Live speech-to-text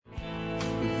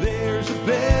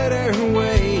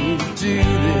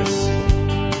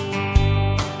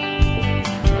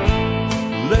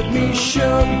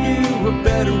show you a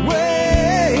better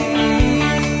way.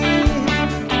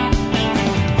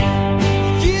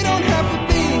 You don't have to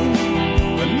be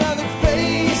another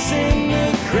face in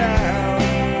the crowd.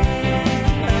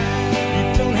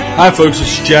 Hi folks,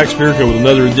 this is Jack Spirko with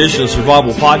another edition of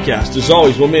Survival Podcast. As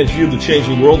always, one man's view of the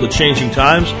changing world, the changing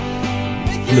times,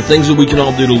 and the things that we can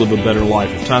all do to live a better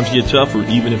life if times get tough or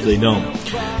even if they don't.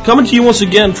 Coming to you once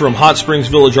again from Hot Springs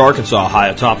Village, Arkansas, high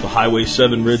atop the Highway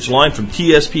 7 ridge line from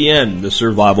TSPN, the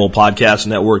Survival Podcast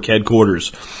Network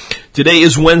headquarters. Today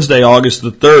is Wednesday, August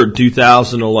the 3rd,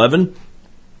 2011,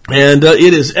 and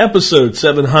it is episode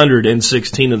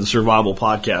 716 of the Survival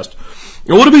Podcast.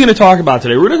 And what are we going to talk about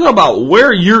today? We're going to talk about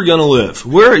where you're going to live.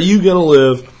 Where are you going to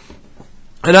live?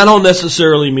 And I don't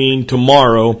necessarily mean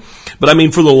tomorrow, but I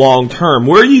mean for the long term.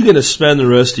 Where are you going to spend the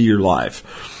rest of your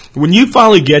life? When you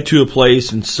finally get to a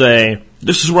place and say,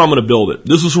 this is where I'm going to build it.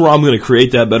 This is where I'm going to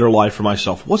create that better life for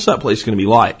myself. What's that place going to be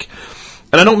like?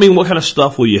 And I don't mean what kind of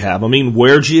stuff will you have. I mean,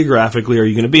 where geographically are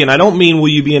you going to be? And I don't mean will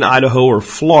you be in Idaho or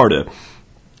Florida.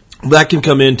 That can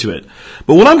come into it.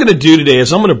 But what I'm going to do today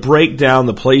is I'm going to break down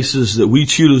the places that we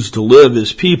choose to live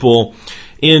as people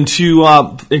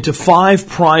into 5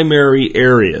 primary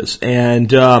areas. And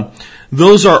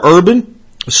those are urban,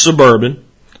 suburban,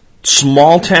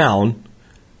 small town,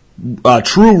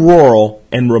 true rural,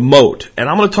 and remote. And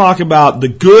I'm going to talk about the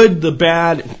good, the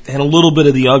bad, and a little bit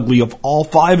of the ugly of all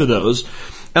 5 of those.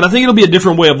 And I think it'll be a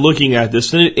different way of looking at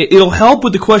this. And it'll help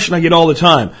with the question I get all the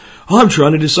time. I'm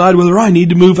trying to decide whether I need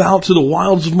to move out to the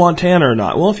wilds of Montana or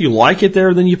not. Well, if you like it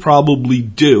there, then you probably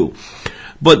do.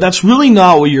 But that's really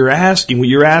not what you're asking. What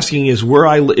you're asking is where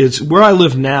I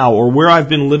live now, or where I've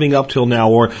been living up till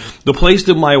now, or the place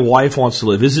that my wife wants to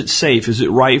live. Is it safe? Is it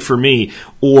right for me?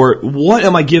 Or what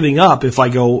am I giving up if I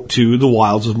go to the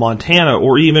wilds of Montana,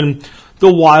 or even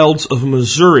the wilds of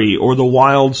Missouri, or the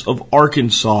wilds of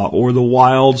Arkansas, or the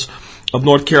wilds of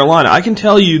North Carolina? I can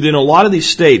tell you that in a lot of these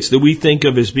states that we think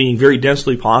of as being very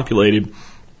densely populated,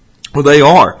 well, they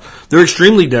are. They're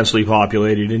extremely densely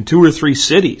populated in 2 or 3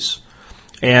 cities.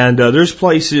 And there's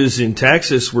places in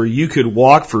Texas where you could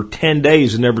walk for 10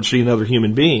 days and never see another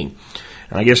human being.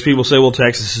 And I guess people say, well,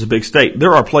 Texas is a big state.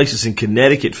 There are places in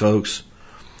Connecticut, folks,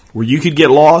 where you could get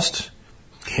lost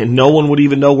and no one would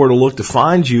even know where to look to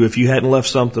find you if you hadn't left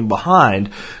something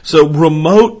behind. So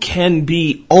remote can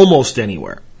be almost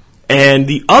anywhere. And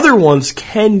the other ones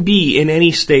can be in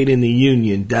any state in the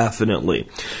union, definitely.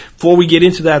 Before we get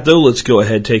into that, though, let's go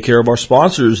ahead and take care of our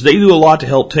sponsors. They do a lot to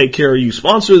help take care of you.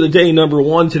 Sponsor of the day, number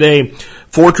 1 today,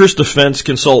 Fortress Defense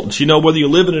Consultants. You know, whether you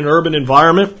live in an urban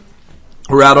environment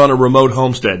or out on a remote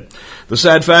homestead, the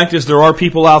sad fact is there are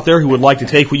people out there who would like to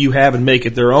take what you have and make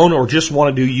it their own, or just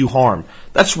want to do you harm.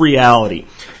 That's reality.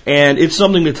 And it's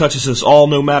something that touches us all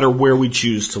no matter where we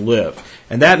choose to live.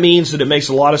 And that means that it makes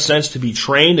a lot of sense to be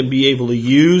trained and be able to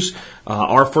use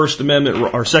our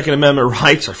Second Amendment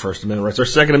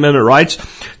rights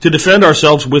to defend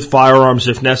ourselves with firearms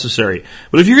if necessary.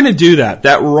 But if you're going to do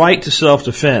that right to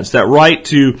self-defense, that right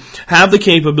to have the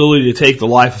capability to take the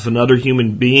life of another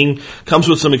human being, comes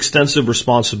with some extensive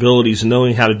responsibilities and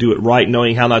knowing how to do it right,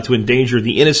 knowing how not to endanger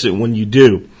the innocent when you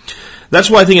do. That's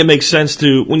why I think it makes sense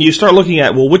to, when you start looking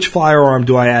at, well, which firearm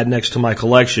do I add next to my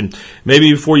collection?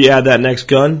 Maybe before you add that next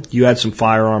gun, you add some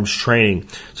firearms training.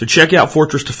 So check out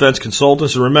Fortress Defense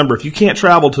Consultants. And remember, if you can't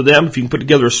travel to them, if you can put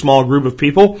together a small group of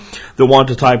people that want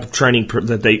the type of training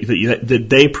that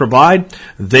they provide,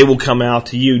 they will come out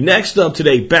to you. Next up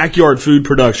today, Backyard Food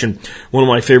Production. One of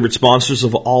my favorite sponsors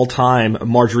of all time,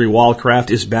 Marjorie Wildcraft,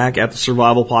 is back at the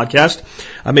Survival Podcast.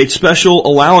 I made special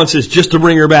allowances just to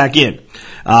bring her back in.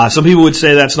 Some people would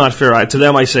say that's not fair. To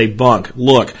them, I say bunk.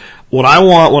 Look, what I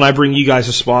want when I bring you guys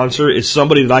a sponsor is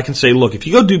somebody that I can say, look, if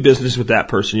you go do business with that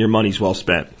person, your money's well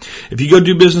spent. If you go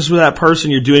do business with that person,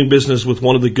 you're doing business with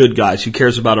one of the good guys who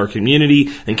cares about our community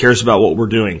and cares about what we're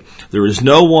doing. There is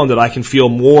no one that I can feel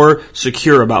more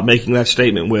secure about making that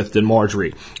statement with than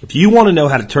Marjorie. If you want to know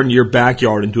how to turn your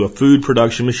backyard into a food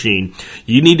production machine,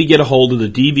 you need to get a hold of the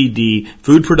DVD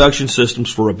Food Production Systems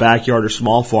for a Backyard or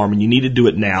Small Farm, and you need to do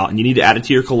it now, and you need to add it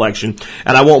to your collection,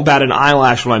 and I won't bat an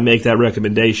eyelash when I make that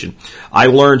recommendation. I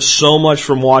learned so much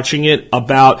from watching it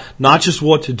about not just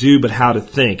what to do, but how to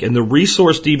think. And the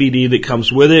resource DVD that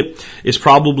comes with it is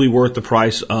probably worth the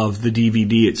price of the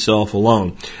DVD itself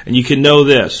alone. And you can know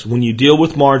this, when you deal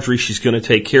with Marjorie, she's going to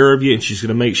take care of you and she's going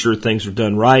to make sure things are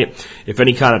done right. If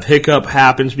any kind of hiccup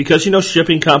happens, because,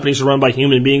 shipping companies are run by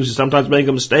human beings who sometimes make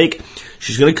a mistake,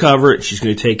 she's going to cover it. She's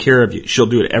going to take care of you. She'll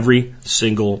do it every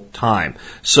single time.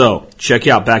 So check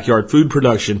out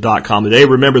backyardfoodproduction.com today.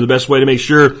 Remember, the best way to make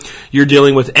sure you're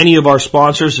dealing with any of our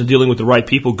sponsors and dealing with the right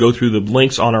people, go through the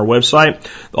links on our website.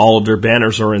 All of their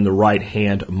banners are in the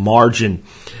right-hand margin.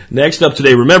 Next up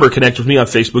today, remember, connect with me on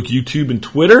Facebook, YouTube, and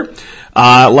Twitter.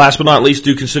 Last but not least,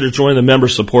 do consider joining the Member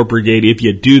Support Brigade. If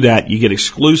you do that, you get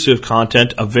exclusive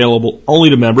content available only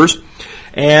to members.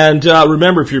 And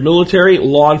remember, if you're military,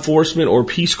 law enforcement, or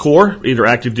Peace Corps, either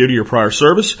active duty or prior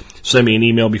service, send me an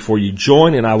email before you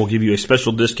join, and I will give you a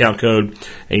special discount code,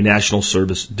 a national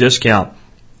service discount.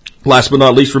 Last but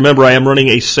not least, remember, I am running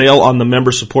a sale on the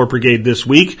Member Support Brigade this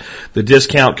week. The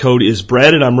discount code is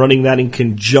BREAD, and I'm running that in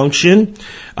conjunction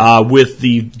with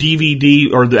the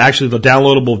DVD, or the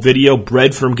downloadable video,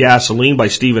 Bread from Gasoline by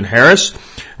Stephen Harris,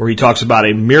 where he talks about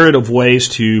a myriad of ways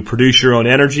to produce your own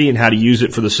energy and how to use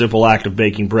it for the simple act of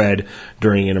baking bread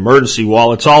during an emergency.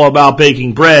 While it's all about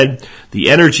baking bread,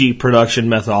 the energy production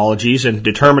methodologies and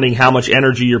determining how much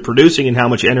energy you're producing and how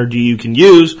much energy you can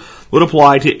use would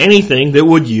apply to anything that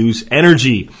would use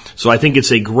energy. So I think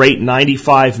it's a great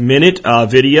 95-minute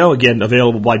video, again,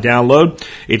 available by download.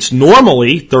 It's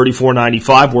normally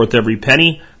 $34.95, worth every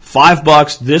penny.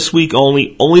 $5 this week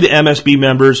only to MSB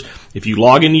members. If you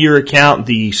log into your account,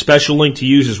 the special link to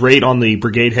use is right on the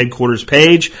Brigade headquarters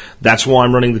page. That's why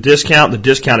I'm running the discount. The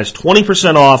discount is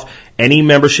 20% off any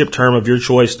membership term of your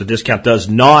choice. The discount does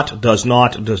not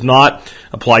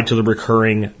apply to the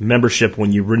recurring membership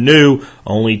when you renew,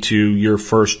 only to your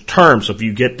first term. So if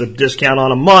you get the discount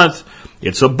on a month,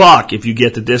 it's $1. If you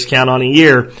get the discount on a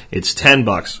year, it's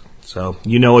 $10. So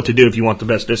you know what to do if you want the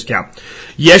best discount.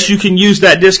 Yes, you can use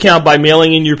that discount by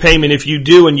mailing in your payment. If you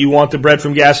do and you want the Bread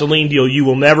from Gasoline deal, you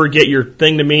will never get your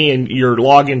thing to me and your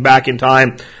login back in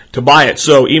time to buy it.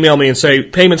 So email me and say,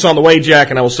 payment's on the way,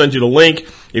 Jack, and I will send you the link.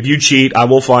 If you cheat, I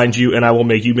will find you and I will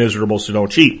make you miserable, so don't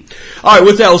cheat. All right,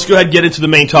 with that, let's go ahead and get into the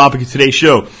main topic of today's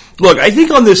show. Look, I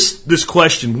think on this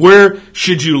question, where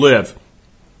should you live?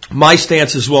 My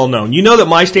stance is well known. You know that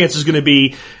my stance is going to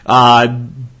be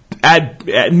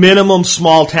at minimum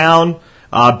small town,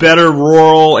 better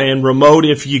rural and remote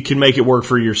if you can make it work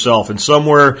for yourself, and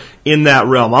somewhere in that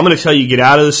realm. I'm going to tell you, get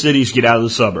out of the cities, get out of the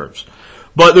suburbs.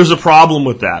 But there's a problem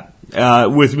with that,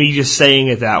 with me just saying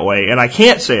it that way. And I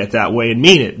can't say it that way and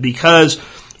mean it, because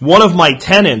one of my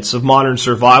tenets of modern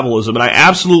survivalism, and I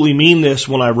absolutely mean this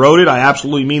when I wrote it, I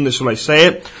absolutely mean this when I say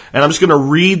it, and I'm just going to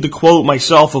read the quote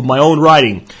myself of my own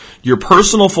writing. Your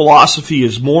personal philosophy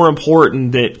is more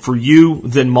important for you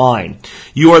than mine.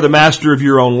 You are the master of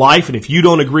your own life, and if you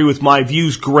don't agree with my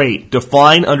views, great.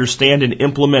 Define, understand, and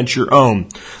implement your own.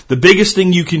 The biggest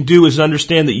thing you can do is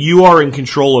understand that you are in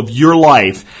control of your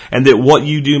life and that what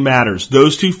you do matters.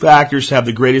 Those two factors have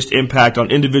the greatest impact on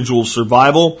individual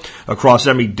survival across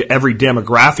every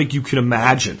demographic you can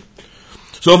imagine.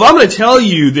 So if I'm going to tell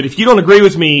you that if you don't agree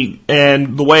with me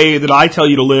and the way that I tell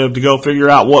you to live, to go figure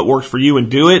out what works for you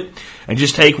and do it, and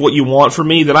just take what you want from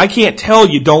me, then I can't tell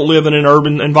you don't live in an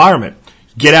urban environment.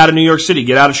 Get out of New York City,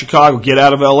 get out of Chicago, get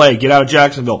out of LA, get out of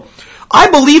Jacksonville. I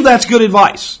believe that's good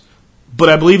advice, but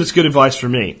I believe it's good advice for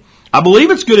me. I believe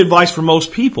it's good advice for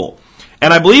most people.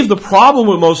 And I believe the problem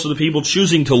with most of the people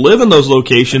choosing to live in those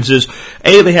locations is,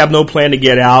 A, they have no plan to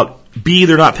get out, B,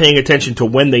 they're not paying attention to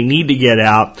when they need to get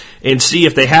out, and C,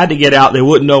 if they had to get out, they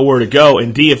wouldn't know where to go,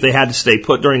 and D, if they had to stay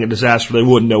put during a disaster, they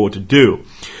wouldn't know what to do.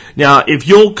 Now, if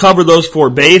you'll cover those four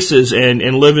bases and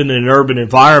live in an urban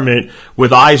environment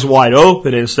with eyes wide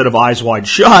open instead of eyes wide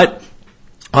shut,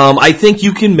 I think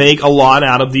you can make a lot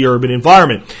out of the urban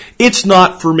environment. It's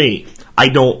not for me. I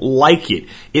don't like it.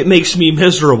 It makes me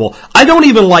miserable. I don't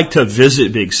even like to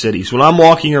visit big cities. When I'm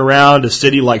walking around a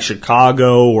city like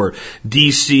Chicago or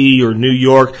DC or New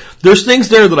York, there's things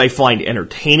there that I find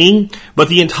entertaining, but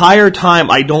the entire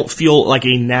time I don't feel like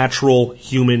a natural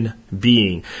human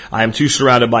being. I am too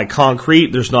surrounded by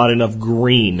concrete. There's not enough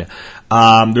green.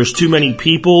 There's too many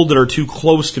people that are too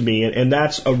close to me, and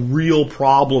that's a real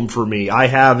problem for me. I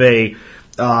have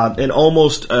an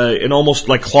almost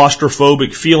like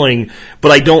claustrophobic feeling,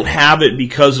 but I don't have it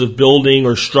because of building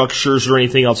or structures or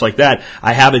anything else like that.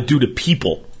 I have it due to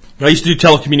people. I used to do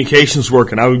telecommunications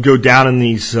work, and I would go down in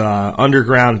these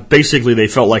underground, basically they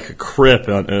felt like a crypt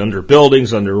under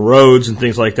buildings, under roads and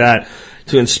things like that,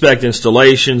 to inspect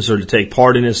installations or to take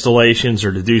part in installations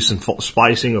or to do some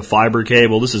splicing of fiber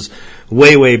cable. This is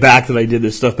way back that I did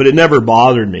this stuff, but it never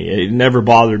bothered me. It never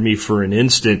bothered me for an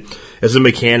instant. As a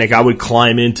mechanic, I would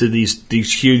climb into these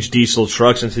huge diesel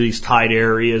trucks, into these tight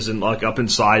areas and like up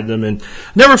inside them, and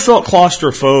never felt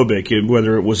claustrophobic,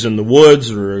 whether it was in the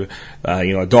woods or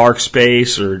a dark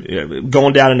space or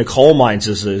going down into coal mines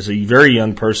as a very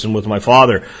young person with my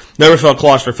father. Never felt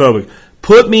claustrophobic.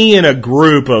 Put me in a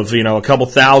group of, a couple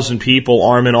thousand people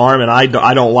arm in arm, and I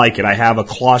don't like it. I have a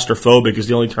claustrophobic is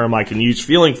the only term I can use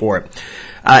feeling for it.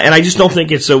 And I just don't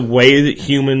think it's a way that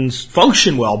humans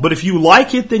function well. But if you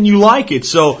like it, then you like it.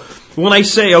 So when I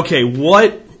say, okay,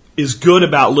 what is good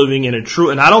about living in a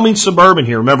true, and I don't mean suburban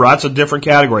here, remember, that's a different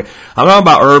category. I'm not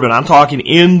about urban, I'm talking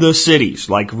in the cities,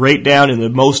 like right down in the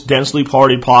most densely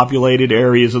populated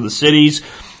areas of the cities.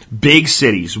 Big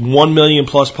cities, 1 million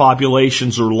plus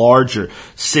populations or larger.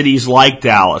 Cities like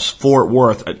Dallas, Fort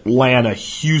Worth, Atlanta,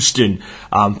 Houston,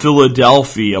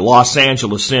 Philadelphia, Los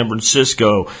Angeles, San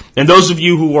Francisco. And those of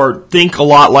you who think a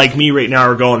lot like me right now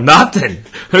are going, nothing.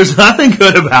 There's nothing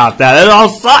good about that. It all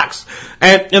sucks.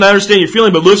 And I understand your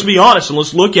feeling, but let's be honest and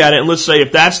let's look at it and let's say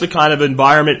if that's the kind of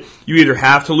environment you either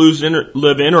have to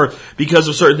live in or because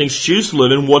of certain things choose to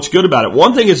live in, what's good about it?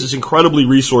 One thing is it's incredibly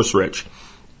resource rich.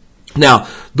 Now,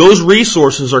 those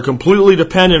resources are completely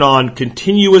dependent on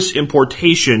continuous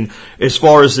importation as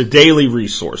far as the daily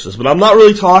resources. But I'm not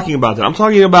really talking about that. I'm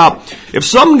talking about if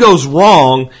something goes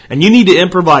wrong and you need to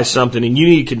improvise something and you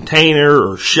need a container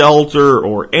or shelter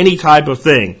or any type of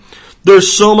thing,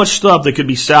 there's so much stuff that could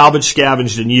be salvaged,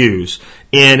 scavenged, and used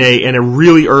in a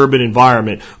really urban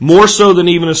environment, more so than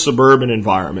even a suburban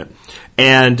environment.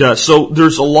 And so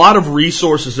there's a lot of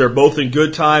resources there, both in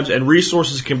good times and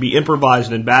resources can be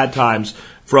improvised in bad times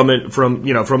from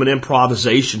an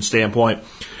improvisation standpoint.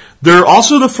 They're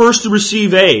also the first to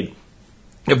receive aid.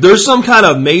 If there's some kind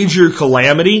of major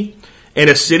calamity and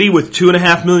a city with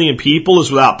 2.5 million people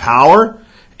is without power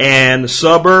and the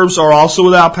suburbs are also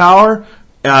without power,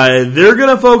 they're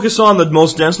going to focus on the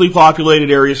most densely populated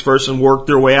areas first and work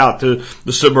their way out to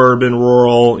the suburban,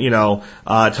 rural,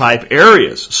 type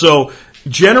areas. So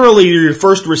generally, you're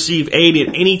first to receive aid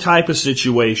in any type of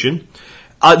situation.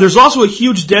 There's also a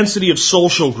huge density of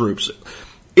social groups.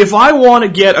 If I want to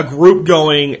get a group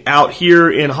going out here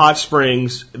in Hot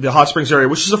Springs, the Hot Springs area,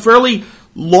 which is a fairly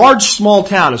large, small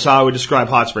town is how I would describe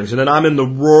Hot Springs, and then I'm in the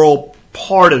rural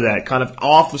part of that, kind of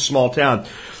off the small town,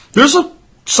 there's a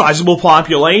sizable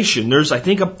population. There's, I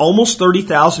think, almost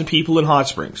 30,000 people in Hot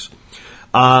Springs.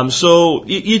 So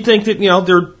you'd think that,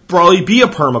 there'd probably be a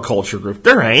permaculture group.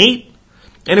 There ain't.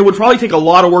 And it would probably take a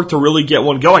lot of work to really get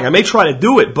one going. I may try to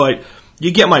do it, but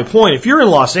you get my point. If you're in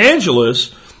Los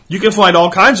Angeles, you can find all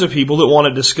kinds of people that want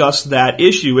to discuss that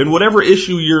issue. And whatever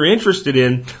issue you're interested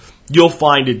in, you'll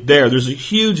find it there. There's a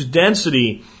huge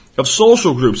density of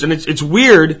social groups. And it's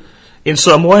weird in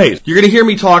some ways. You're going to hear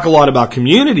me talk a lot about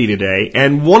community today.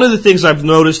 And one of the things I've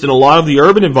noticed in a lot of the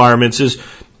urban environments is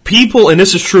people, and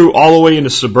this is true all the way into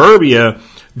suburbia,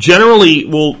 generally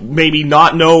will maybe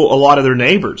not know a lot of their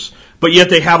neighbors. But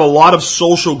yet they have a lot of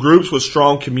social groups with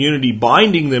strong community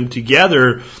binding them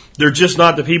together. They're just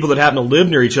not the people that happen to live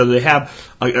near each other. They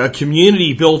have a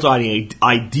community built on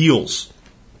ideals.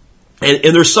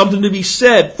 And there's something to be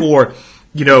said for,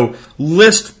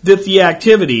 list 50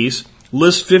 activities,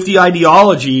 list 50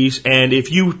 ideologies, and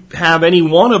if you have any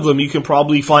one of them, you can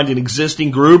probably find an existing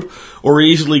group or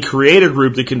easily create a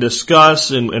group that can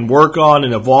discuss and work on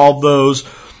and evolve those.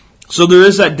 So there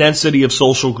is that density of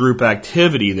social group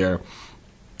activity there.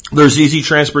 There's easy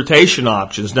transportation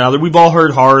options. Now, we've all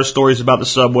heard horror stories about the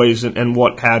subways and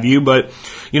what have you, but,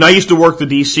 I used to work the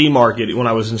D.C. market when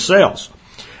I was in sales.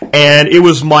 And it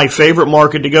was my favorite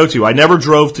market to go to. I never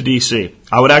drove to D.C.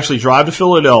 I would actually drive to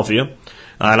Philadelphia,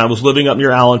 and I was living up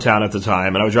near Allentown at the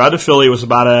time, and I would drive to Philly. It was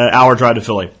about an hour drive to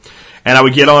Philly. And I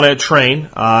would get on a train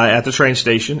at the train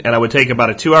station, and I would take about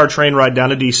a 2-hour train ride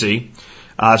down to D.C.,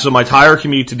 so my entire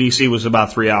commute to D.C. was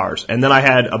about 3 hours. And then I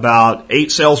had about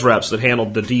 8 sales reps that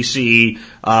handled the D.C.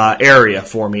 Area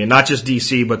for me. And not just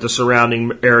D.C., but the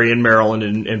surrounding area in Maryland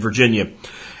and Virginia.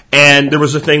 And there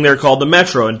was a thing there called the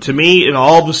Metro. And to me, in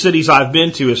all the cities I've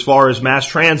been to as far as mass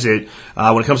transit,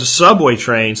 when it comes to subway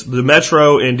trains, the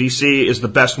Metro in D.C. is the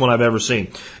best one I've ever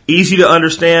seen. Easy to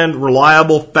understand,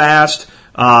 reliable, fast,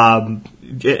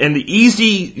 and the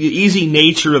easy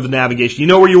nature of the navigation. You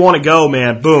know where you want to go,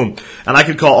 man. Boom. And I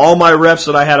could call all my reps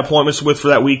that I had appointments with for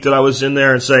that week that I was in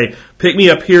there and say, pick me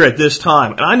up here at this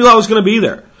time. And I knew I was going to be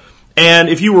there. And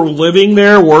if you were living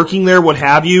there, working there, what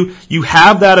have you, you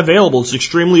have that available. It's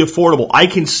extremely affordable. I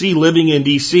can see living in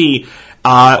D.C.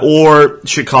 Or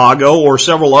Chicago or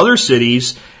several other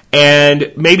cities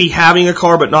and maybe having a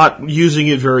car but not using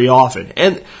it very often.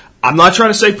 And I'm not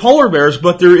trying to say polar bears,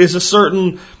 but there is a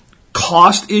certain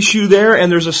cost issue there, and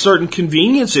there's a certain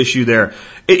convenience issue there.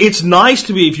 It's nice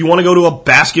to be, if you want to go to a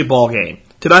basketball game,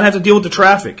 to not have to deal with the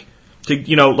traffic,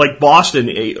 like Boston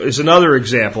is another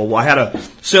example. I had a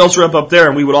sales rep up there,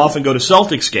 and we would often go to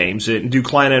Celtics games and do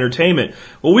client entertainment.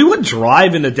 Well, we wouldn't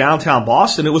drive into downtown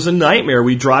Boston. It was a nightmare.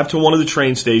 We'd drive to one of the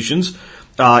train stations.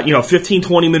 15,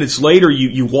 20 minutes later,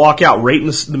 you walk out right in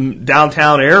the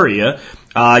downtown area.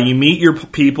 You meet your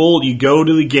people, you go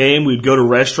to the game, we'd go to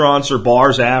restaurants or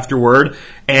bars afterward,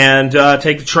 and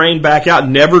take the train back out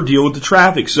and never deal with the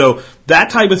traffic. So that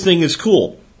type of thing is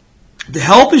cool. The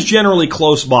help is generally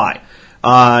close by.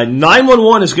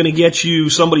 911 is going to get you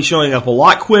somebody showing up a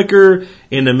lot quicker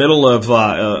in the middle of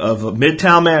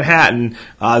Midtown Manhattan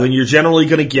than you're generally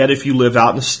going to get if you live out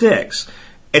in the sticks.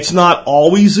 It's not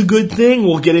always a good thing.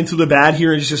 We'll get into the bad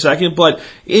here in just a second. But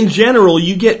in general,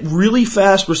 you get really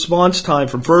fast response time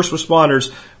from first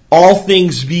responders. All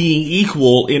things being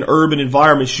equal in urban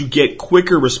environments, you get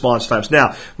quicker response times.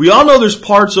 Now, we all know there's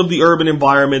parts of the urban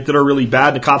environment that are really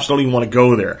bad. The cops don't even want to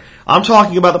go there. I'm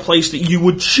talking about the place that you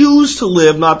would choose to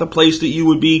live, not the place that you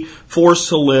would be forced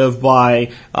to live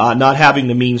by not having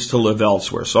the means to live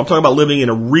elsewhere. So I'm talking about living in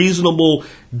a reasonable,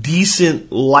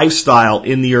 decent lifestyle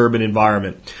in the urban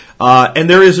environment. And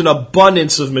there is an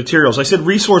abundance of materials. I said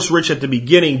resource rich at the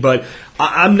beginning, but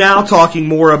I'm now talking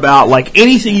more about like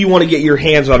anything you want to get your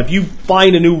hands on. If you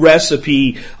find a new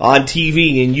recipe on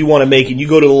TV and you want to make it, you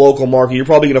go to the local market, you're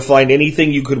probably going to find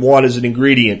anything you could want as an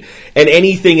ingredient. And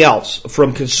anything else,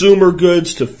 from consumer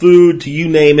goods to food to you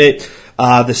name it.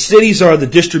 The cities are the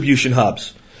distribution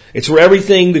hubs. It's where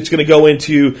everything that's going to go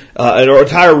into an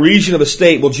entire region of a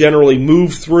state will generally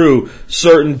move through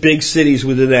certain big cities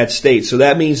within that state. So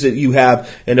that means that you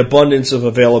have an abundance of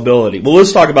availability. Well,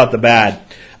 let's talk about the bad.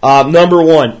 Number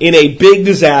one, in a big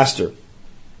disaster,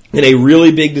 in a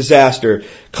really big disaster,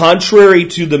 contrary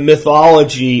to the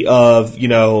mythology of,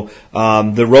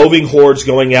 the roving hordes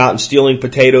going out and stealing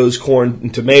potatoes, corn,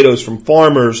 and tomatoes from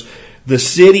farmers, the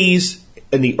cities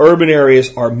and the urban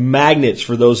areas are magnets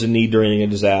for those in need during a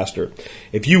disaster.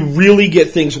 If you really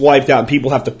get things wiped out and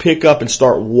people have to pick up and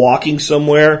start walking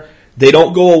somewhere, they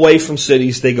don't go away from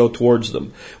cities, they go towards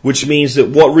them, which means that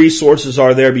what resources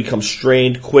are there become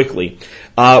strained quickly.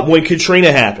 When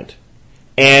Katrina happened,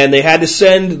 and they had to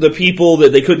send the people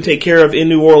that they couldn't take care of in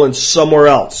New Orleans somewhere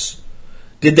else,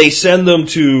 did they send them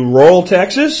to rural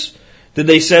Texas? Did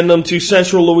they send them to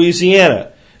central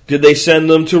Louisiana? Did they send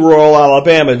them to rural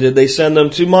Alabama? Did they send them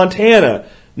to Montana?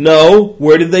 No.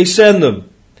 Where did they send them?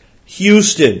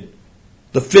 Houston,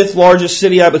 the fifth largest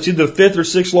city, it's either the fifth or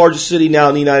sixth largest city now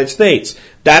in the United States.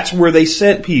 That's where they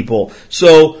sent people.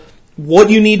 So what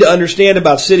you need to understand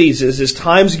about cities is as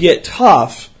times get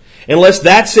tough, unless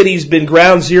that city's been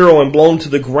ground zero and blown to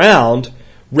the ground,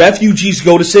 refugees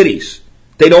go to cities.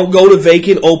 They don't go to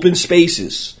vacant open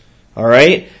spaces. All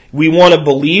right? We want to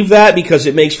believe that because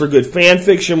it makes for good fan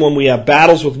fiction when we have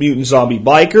battles with mutant zombie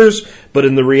bikers. But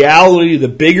in the reality, the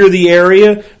bigger the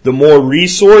area, the more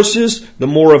resources, the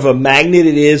more of a magnet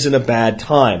it is in a bad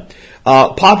time.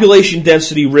 Population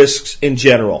density risks in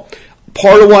general.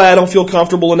 Part of why I don't feel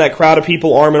comfortable in that crowd of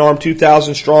people arm in arm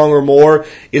 2,000 strong or more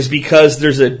is because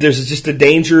there's just a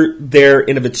danger there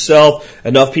in of itself.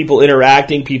 Enough people interact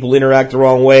the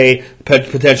wrong way,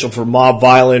 potential for mob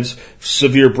violence,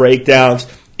 severe breakdowns.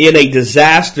 In a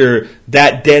disaster,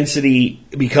 that density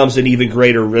becomes an even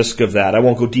greater risk of that. I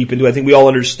won't go deep into it. I think we all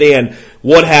understand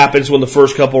what happens when the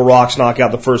first couple rocks knock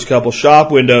out the first couple shop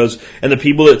windows and the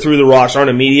people that threw the rocks aren't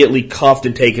immediately cuffed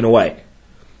and taken away.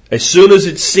 As soon as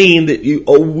it's seen that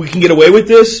we can get away with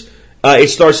this, it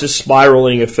starts this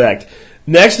spiraling effect.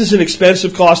 Next is an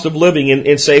expensive cost of living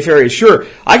in safe areas. Sure,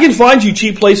 I can find you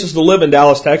cheap places to live in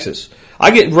Dallas, Texas. I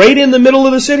get right in the middle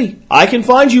of the city. I can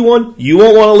find you one. You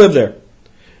won't want to live there.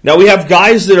 Now, we have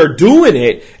guys that are doing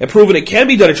it and proving it can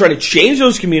be done and trying to change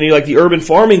those communities, like the urban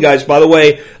farming guys. By the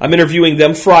way, I'm interviewing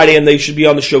them Friday, and they should be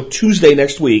on the show Tuesday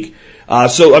next week.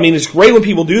 It's great when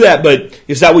people do that, but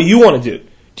is that what you want to do?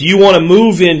 Do you want to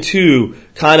move into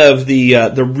kind of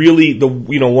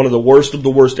one of the worst of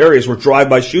the worst areas where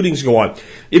drive-by shootings go on?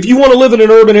 If you want to live in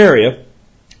an urban area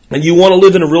and you want to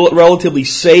live in a relatively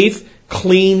safe,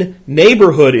 clean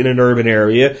neighborhood in an urban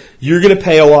area, you're going to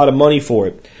pay a lot of money for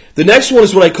it. The next one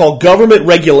is what I call government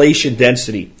regulation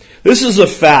density. This is a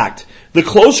fact. The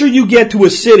closer you get to a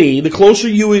city, the closer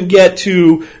you get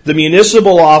to the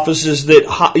municipal offices that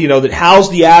house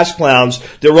the ass clowns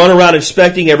that run around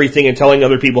inspecting everything and telling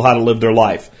other people how to live their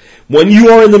life. When you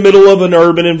are in the middle of an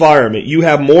urban environment, you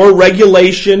have more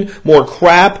regulation, more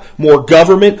crap, more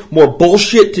government, more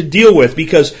bullshit to deal with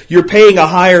because you're paying a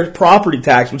higher property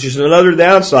tax, which is another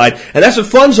downside, and that's what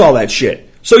funds all that shit.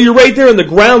 So you're right there in the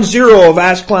ground zero of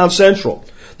Ass Clown Central.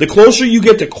 The closer you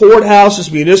get to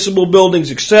courthouses, municipal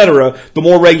buildings, etc., the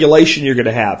more regulation you're going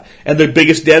to have. And the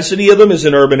biggest density of them is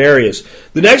in urban areas.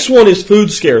 The next one is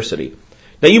food scarcity.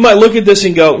 Now, you might look at this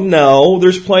and go, no,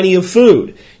 there's plenty of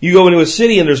food. You go into a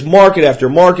city and there's market after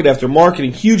market after market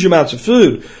and huge amounts of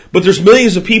food, but there's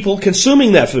millions of people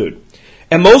consuming that food.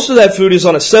 And most of that food is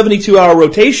on a 72-hour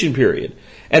rotation period.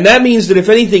 And that means that if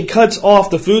anything cuts off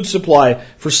the food supply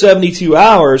for 72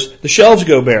 hours, the shelves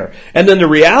go bare. And then the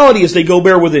reality is they go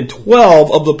bare within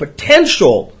 12 of the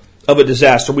potential of a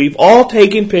disaster. We've all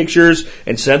taken pictures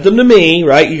and sent them to me,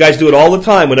 right? You guys do it all the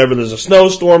time whenever there's a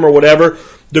snowstorm or whatever.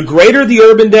 The greater the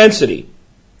urban density,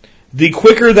 the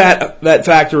quicker that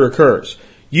factor occurs.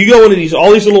 You go into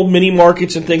all these little mini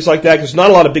markets and things like that, because not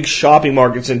a lot of big shopping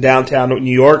markets in downtown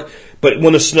New York, but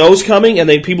when the snow's coming and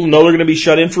people know they're going to be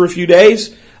shut in for a few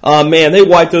days, man, they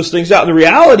wipe those things out. And the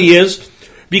reality is,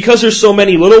 because there's so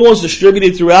many little ones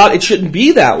distributed throughout, it shouldn't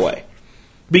be that way.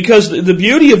 Because the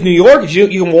beauty of New York is you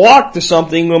can walk to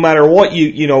something no matter what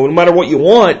no matter what you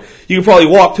want, you can probably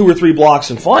walk 2 or 3 blocks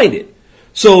and find it.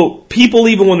 So people,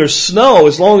 even when there's snow,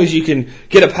 as long as you can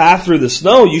get a path through the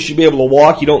snow, you should be able to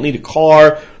walk. You don't need a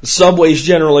car. The subways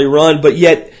generally run, but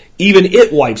yet even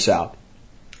it wipes out.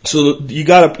 So you've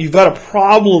got a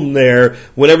problem there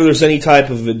whenever there's any type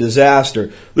of a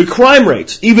disaster. The crime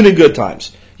rates, even in good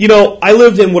times. I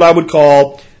lived in what I would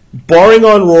call, barring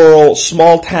on rural,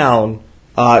 small town,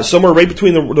 somewhere right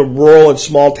between the rural and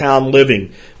small town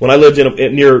living. When I lived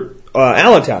near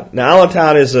Allentown. Now,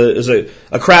 Allentown is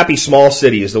a crappy small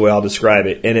city, is the way I'll describe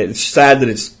it, and it's sad that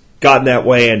it's gotten that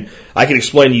way, and I can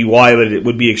explain to you why, but it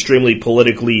would be extremely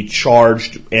politically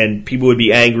charged, and people would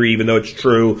be angry even though it's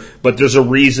true, but there's a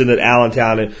reason that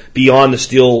Allentown, beyond the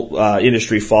steel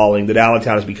industry falling, that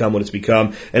Allentown has become what it's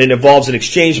become, and it involves an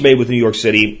exchange made with New York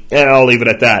City, and I'll leave it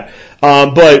at that.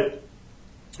 But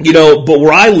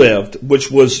where I lived, which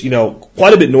was,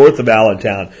 quite a bit north of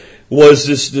Allentown, was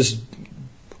this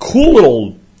cool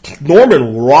little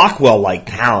Norman Rockwell-like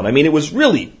town. I mean, it was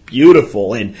really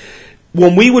beautiful. And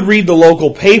when we would read the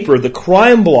local paper, the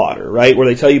crime blotter, right, where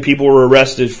they tell you people were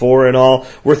arrested for and all,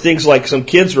 were things like some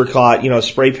kids were caught,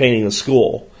 spray painting the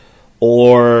school.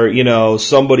 Or,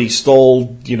 somebody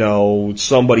stole,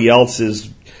 somebody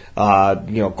else's,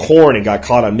 corn and got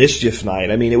caught on mischief night.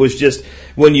 I mean, it was just,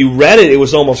 when you read it, it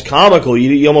was almost comical.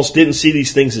 You almost didn't see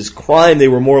these things as crime. They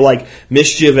were more like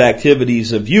mischief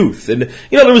activities of youth. And,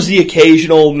 there was the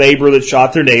occasional neighbor that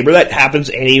shot their neighbor. That happens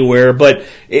anywhere. But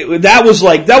that was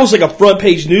like a front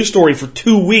page news story for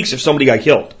 2 weeks if somebody got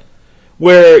killed.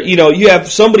 Where, you have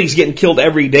somebody's getting killed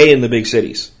every day in the big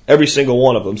cities. Every single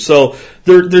one of them. So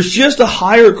there's just a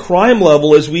higher crime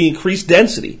level as we increase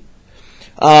density.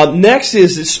 Next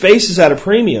is that space is at a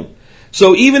premium.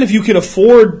 So even if you can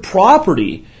afford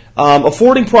property,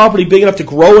 affording property big enough to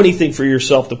grow anything for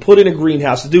yourself, to put in a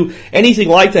greenhouse, to do anything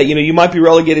like that, you might be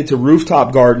relegated to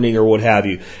rooftop gardening or what have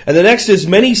you. And the next is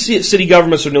many city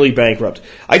governments are nearly bankrupt.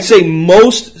 I'd say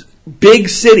most big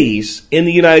cities in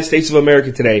the United States of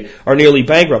America today are nearly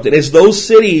bankrupt. And as those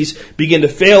cities begin to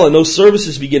fail and those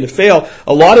services begin to fail,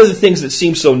 a lot of the things that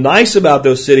seem so nice about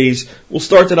those cities will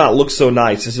start to not look so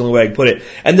nice, is the only way I can put it.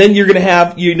 And then you're going to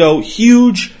have,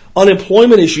 huge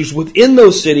unemployment issues within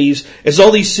those cities as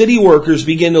all these city workers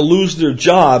begin to lose their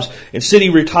jobs and city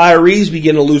retirees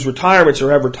begin to lose retirements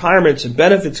or have retirements and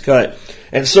benefits cut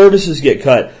and services get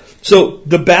cut. So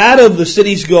the bad of the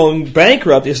cities going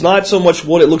bankrupt is not so much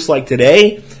what it looks like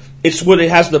today, it's what it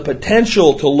has the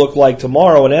potential to look like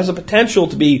tomorrow, and it has the potential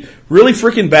to be really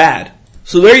freaking bad.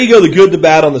 So there you go, the good, the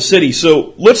bad on the city.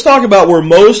 So let's talk about where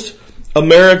most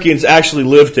Americans actually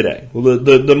live today. Well,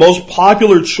 the most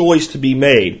popular choice to be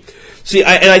made. See,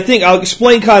 I think I'll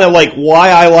explain kind of like why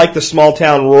I like the small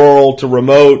town rural to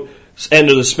remote end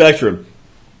of the spectrum.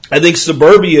 I think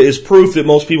suburbia is proof that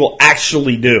most people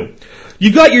actually do.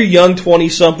 You've got your young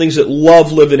 20-somethings that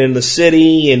love living in the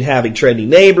city and having trendy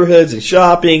neighborhoods and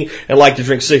shopping and like to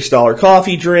drink $6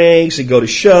 coffee drinks and go to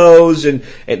shows, and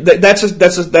that's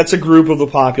a group of the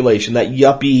population. That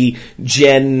yuppie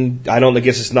I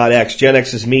guess it's not X. Gen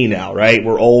X is me now, right?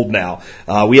 We're old now.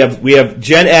 We have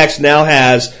Gen X now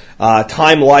has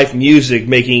Time Life Music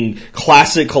making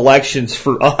classic collections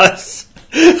for us.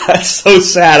 That's so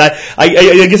sad.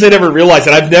 I guess I never realized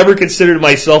that. I've never considered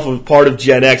myself a part of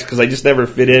Gen X because I just never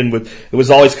fit in with. I was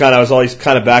always kind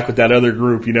of back with that other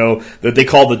group, that they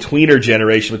call the tweener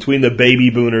generation, between the baby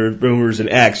boomers and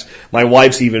X. My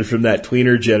wife's even from that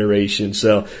tweener generation.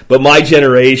 So, but my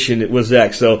generation, it was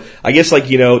X. So I guess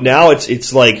now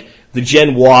it's like the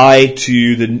Gen Y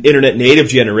to the internet native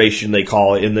generation, they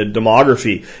call it in the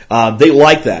demography. They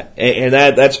like that, and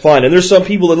that's fine. And there's some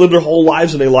people that live their whole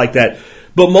lives and they like that.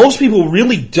 But most people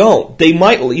really don't. They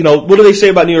might, what do they say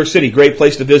about New York City? Great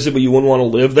place to visit, but you wouldn't want to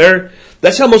live there.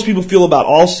 That's how most people feel about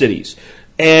all cities.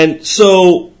 And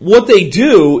so what they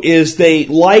do is they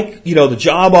like, the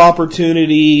job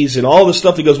opportunities and all the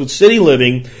stuff that goes with city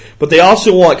living, but they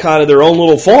also want kind of their own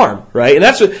little farm, right? And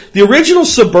that's what the original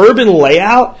suburban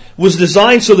layout was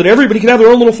designed so that everybody could have their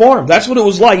own little farm. That's what it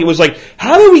was like. It was like,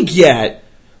 how do we get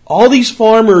all these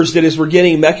farmers that as we're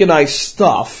getting mechanized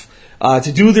stuff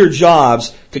to do their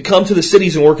jobs, to come to the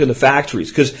cities and work in the factories?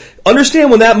 Because understand,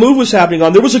 when that move was happening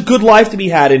there was a good life to be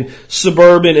had in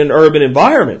suburban and urban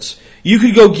environments. You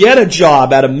could go get a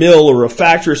job at a mill or a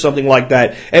factory or something like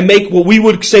that and make what we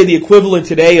would say the equivalent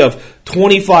today of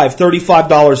 $25,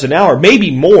 $35 an hour,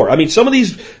 maybe more. I mean, some of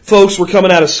these folks were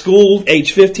coming out of school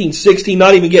age 15, 16,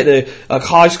 not even getting a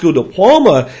high school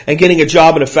diploma and getting a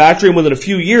job in a factory, and within a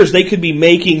few years they could be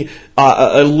making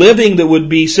a living that would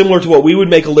be similar to what we would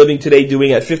make a living today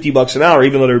doing at $50 an hour,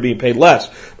 even though they were being paid less.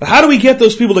 But how do we get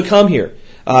those people to come here?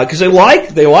 Because they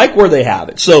like where they have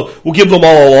it. So we'll give them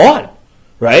all a lawn.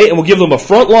 Right? And we'll give them a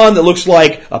front lawn that looks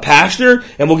like a pasture,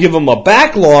 and we'll give them a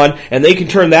back lawn, and they can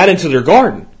turn that into their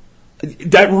garden.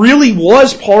 That really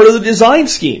was part of the design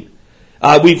scheme.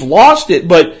 We've lost it,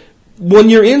 but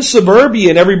when you're in suburbia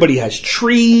and everybody has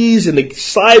trees and the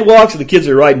sidewalks and the kids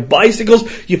are riding bicycles,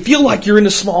 you feel like you're in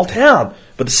a small town,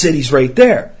 but the city's right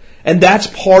there. And that's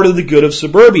part of the good of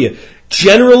suburbia.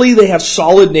 Generally, they have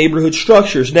solid neighborhood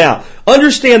structures. Now,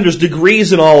 understand there's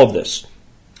degrees in all of this.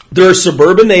 There are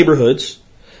suburban neighborhoods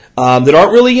that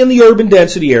aren't really in the urban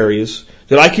density areas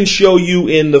that I can show you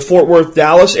in the Fort Worth,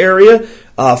 Dallas area.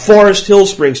 Forest Hill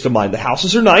springs to mind. The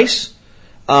houses are nice.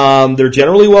 They're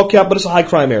generally well kept, but it's a high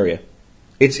crime area.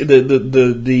 It's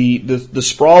the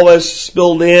sprawl is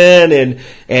spilled in,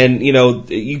 and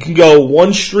you can go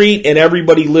one street and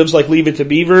everybody lives like Leave It to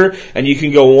Beaver, and you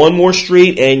can go one more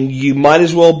street and you might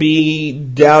as well be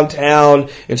downtown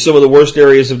in some of the worst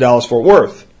areas of Dallas Fort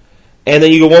Worth. And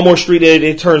then you go one more street and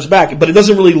it turns back. But it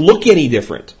doesn't really look any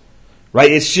different,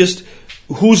 right? It's just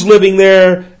who's living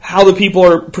there, how the people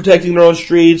are protecting their own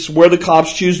streets, where the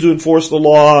cops choose to enforce the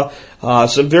law,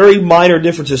 some very minor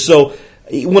differences. So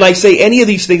when I say any of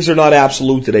these things are not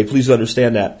absolute today, please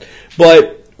understand that.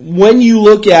 But when you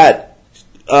look at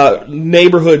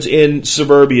neighborhoods in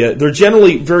suburbia, they're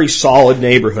generally very solid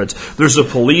neighborhoods. There's a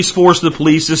police force that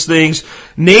polices things.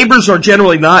 Neighbors are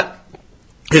generally not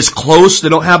as close. They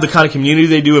don't have the kind of community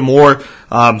they do in more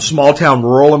small town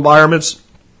rural environments.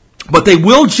 But they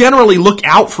will generally look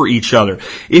out for each other.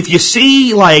 If you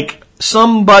see like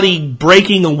somebody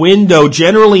breaking a window,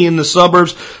 generally in the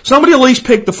suburbs, somebody will at least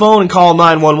pick the phone and call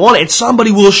 911, and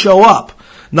somebody will show up.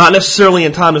 Not necessarily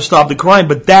in time to stop the crime,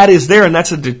 but that is there, and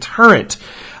that's a deterrent.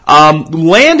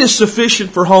 Land is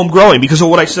sufficient for home growing because of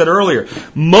what I said earlier.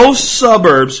 Most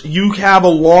suburbs, you have a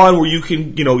lawn where you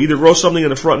can, either grow something in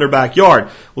the front or backyard.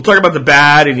 We'll talk about the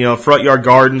bad and, front yard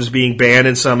gardens being banned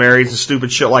in some areas and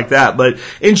stupid shit like that. But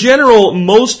in general,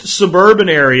 most suburban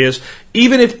areas,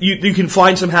 even if you can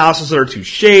find some houses that are too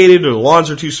shaded or the lawns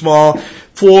are too small,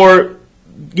 for,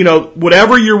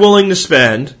 whatever you're willing to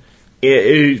spend,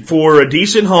 for a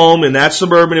decent home in that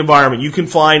suburban environment, you can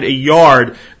find a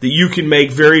yard that you can make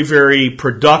very, very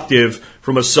productive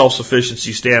from a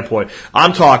self-sufficiency standpoint.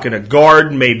 I'm talking a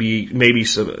garden, maybe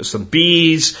some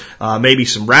bees, maybe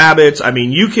some rabbits. I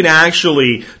mean, you can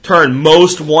actually turn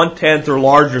most 1/10 or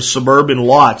larger suburban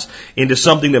lots into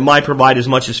something that might provide as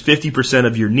much as 50%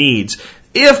 of your needs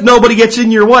if nobody gets in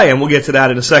your way, and we'll get to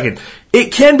that in a second.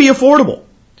 It can be affordable.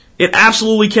 It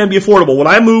absolutely can be affordable. When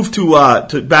I moved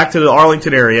back to the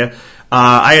Arlington area,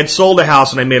 I had sold a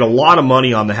house and I made a lot of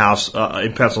money on the house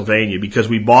in Pennsylvania because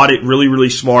we bought it really,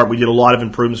 really smart. We did a lot of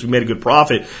improvements. We made a good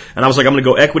profit. And I was like, I'm going to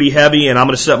go equity heavy and I'm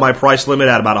going to set my price limit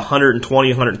at about $120,000,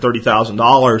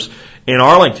 $130,000 in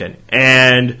Arlington.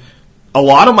 And a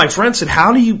lot of my friends said,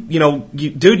 how do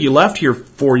dude, you left here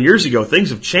 4 years ago.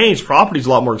 Things have changed. Property's a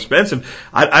lot more expensive.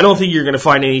 I don't think you're going to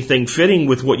find anything fitting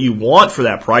with what you want for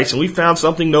that price. And we found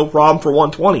something no problem for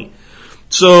 $120,000.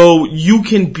 So you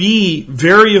can be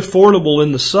very affordable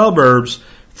in the suburbs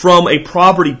from a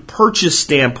property purchase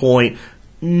standpoint,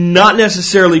 not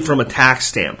necessarily from a tax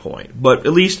standpoint, but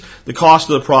at least the cost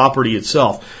of the property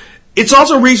itself. It's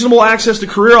also reasonable access to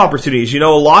career opportunities. A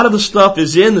lot of the stuff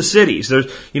is in the cities. There's,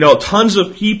 tons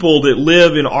of people that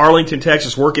live in Arlington,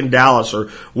 Texas, work in Dallas or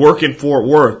work in Fort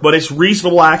Worth, but it's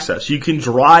reasonable access. You can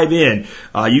drive in.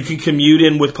 You can commute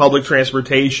in with public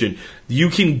transportation. You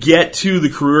can get to the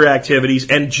career activities,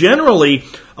 and generally,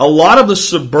 a lot of the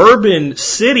suburban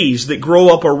cities that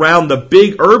grow up around the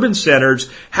big urban centers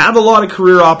have a lot of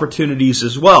career opportunities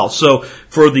as well. So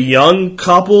for the young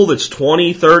couple that's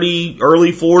 20, 30,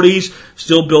 early 40s,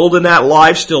 still building that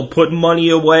life, still putting money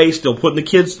away, still putting the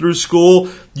kids through school,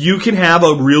 you can have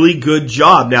a really good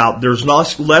job. Now, there's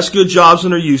less good jobs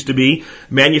than there used to be.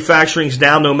 Manufacturing's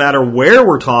down no matter where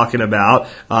we're talking about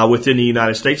within the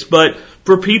United States. But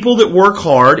for people that work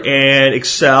hard and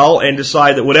excel and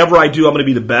decide that whatever I do, I'm going to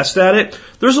be the best at it,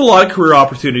 there's a lot of career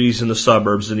opportunities in the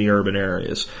suburbs and the urban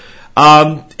areas.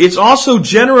 It's also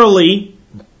generally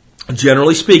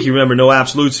speaking, remember, no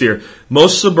absolutes here,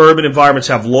 most suburban environments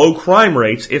have low crime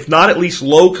rates, if not at least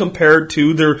low compared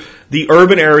to the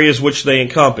urban areas which they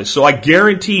encompass. So I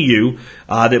guarantee you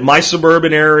that my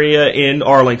suburban area in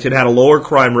Arlington had a lower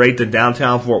crime rate than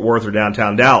downtown Fort Worth or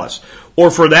downtown Dallas. Or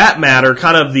for that matter,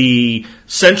 kind of the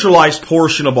centralized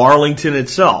portion of Arlington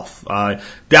itself.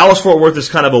 Dallas-Fort Worth is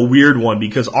kind of a weird one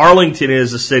because Arlington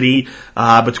is a city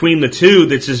between the two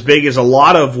that's as big as a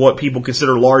lot of what people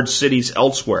consider large cities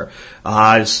elsewhere.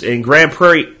 And Grand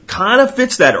Prairie kind of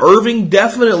fits that. Irving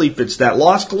definitely fits that.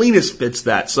 Las Colinas fits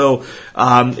that. So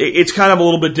it's kind of a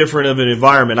little bit different of an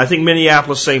environment. I think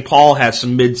Minneapolis-St. Paul has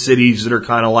some mid-cities that are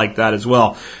kind of like that as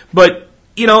well. But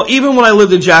you know, even when I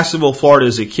lived in Jacksonville, Florida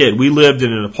as a kid, we lived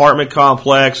in an apartment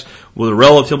complex with a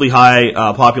relatively high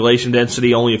population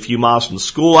density, only a few miles from the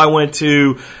school I went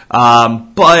to.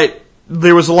 But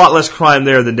there was a lot less crime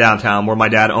there than downtown, where my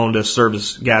dad owned a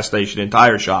service gas station and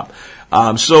tire shop.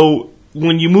 So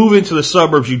when you move into the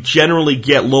suburbs, you generally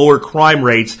get lower crime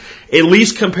rates, at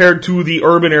least compared to the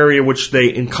urban area which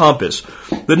they encompass.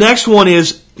 The next one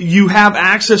is you have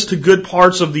access to good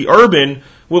parts of the urban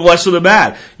with less of the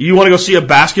bad. You want to go see a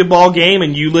basketball game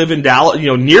and you live in Dallas,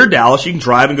 near Dallas, you can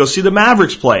drive and go see the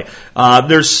Mavericks play.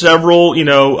 There's several,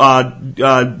 what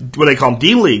they call them,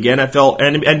 D-League, NFL,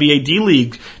 and NBA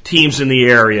D-League teams in the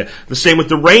area. The same with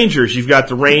the Rangers. You've got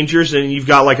the Rangers and you've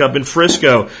got, like, up in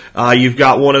Frisco, you've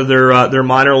got one of their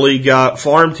minor league,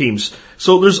 farm teams.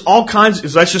 So there's all kinds,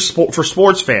 that's just for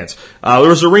sports fans. There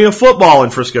was arena football in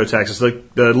Frisco, Texas.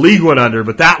 The league went under,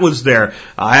 but that was there.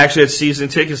 I actually had season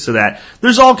tickets to that.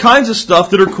 There's all kinds of stuff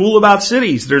that are cool about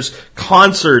cities. There's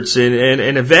concerts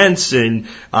and events and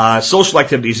social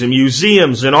activities and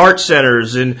museums and art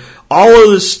centers and all of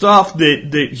this stuff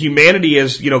that humanity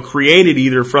has, created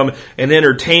either from an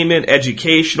entertainment,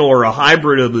 educational, or a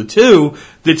hybrid of the two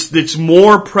that's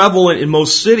more prevalent in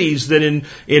most cities than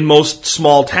in most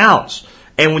small towns.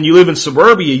 And when you live in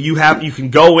suburbia, you can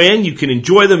go in, you can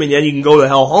enjoy them, and then you can go the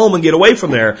hell home and get away from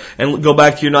there and go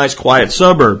back to your nice quiet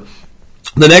suburb.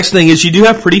 The next thing is you do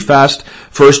have pretty fast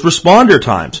first responder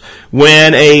times.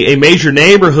 When a major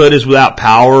neighborhood is without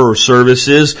power or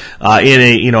services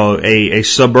in a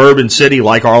suburban city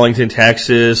like Arlington,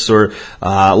 Texas, or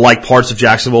like parts of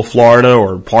Jacksonville, Florida,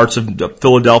 or parts of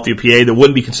Philadelphia, PA that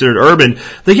wouldn't be considered urban,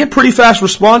 they get pretty fast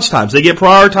response times. They get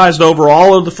prioritized over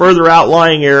all of the further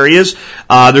outlying areas.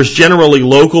 There's generally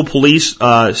local police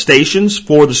stations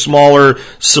for the smaller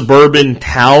suburban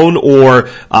town or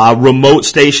remote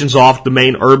stations off the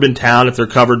main urban town if they're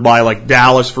covered by, like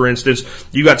Dallas, for instance.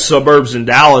 You got suburbs in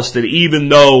Dallas that even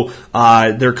though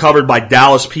they're covered by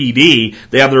Dallas PD,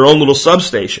 they have their own little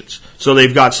substations. So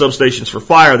they've got substations for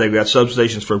fire, they've got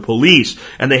substations for police,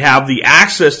 and they have the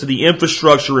access to the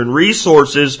infrastructure and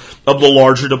resources of the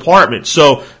larger department.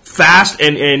 So fast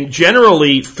and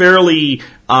generally fairly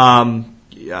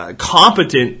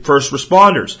competent first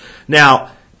responders.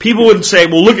 Now, people would say,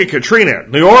 well, look at Katrina.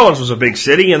 New Orleans was a big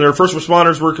city, and their first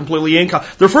responders were completely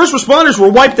incompetent. Their first responders were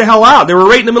wiped the hell out. They were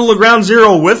right in the middle of ground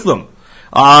zero with them.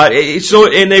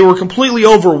 And they were completely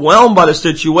overwhelmed by the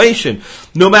situation.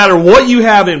 No matter what you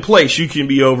have in place, you can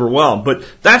be overwhelmed. But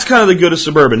that's kind of the good of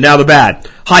suburban. Now the bad.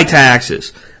 High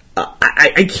taxes.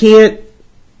 I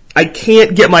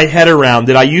can't get my head around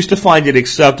that I used to find it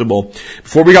acceptable,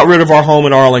 before we got rid of our home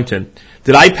in Arlington,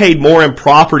 that I paid more in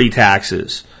property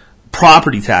taxes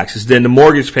than the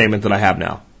mortgage payment that I have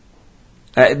now.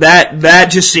 That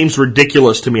just seems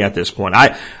ridiculous to me at this point.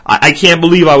 I can't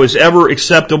believe I was ever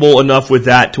acceptable enough with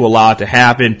that to allow it to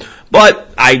happen.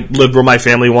 But I lived where my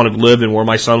family wanted to live and where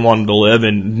my son wanted to live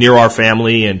and near our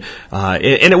family, and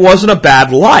it wasn't a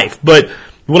bad life. But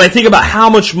when I think about how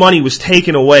much money was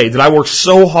taken away that I worked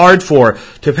so hard for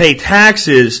to pay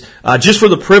taxes just for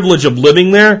the privilege of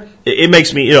living there, It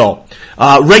makes me ill.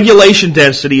 Regulation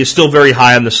density is still very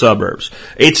high in the suburbs.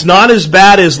 It's not as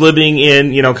bad as living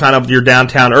in, kind of your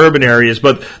downtown urban areas,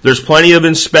 but there's plenty of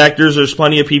inspectors, there's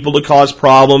plenty of people to cause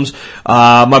problems.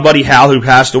 My buddy Hal, who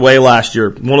passed away last year,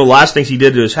 one of the last things he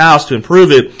did to his house to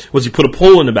improve it was he put a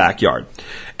pool in the backyard.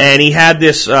 And he had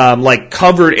this,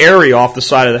 covered area off the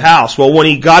side of the house. Well, when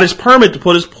he got his permit to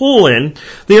put his pool in,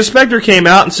 the inspector came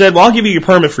out and said, well, I'll give you your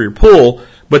permit for your pool,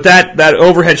 but that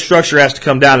overhead structure has to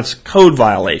come down. It's a code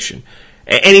violation.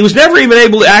 And he was never even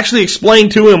able to actually explain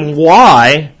to him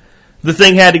why the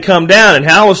thing had to come down. And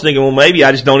Hal was thinking, well, maybe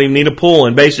I just don't even need a pool.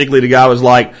 And basically the guy was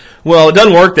like, well, it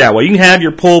doesn't work that way. You can have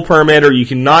your pool permit or you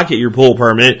can not get your pool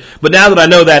permit. But now that I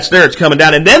know that's there, it's coming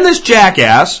down. And then this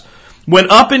jackass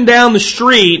went up and down the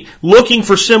street looking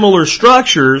for similar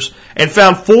structures and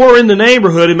found 4 in the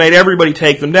neighborhood and made everybody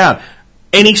take them down.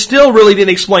 And he still really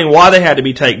didn't explain why they had to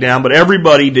be taken down, but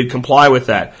everybody did comply with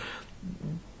that.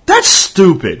 That's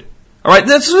stupid. All right,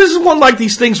 this is one like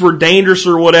these things were dangerous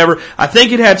or whatever. I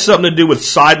think it had something to do with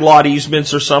side lot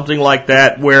easements or something like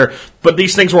that, but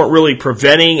these things weren't really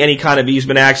preventing any kind of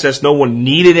easement access. No one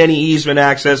needed any easement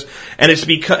access, and it's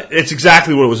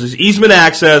exactly what it was. It's easement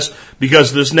access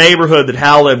because this neighborhood that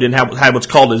Hal lived in had what's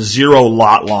called a 0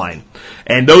 lot line.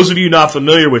 And those of you not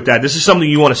familiar with that, this is something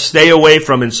you want to stay away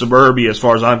from in suburbia as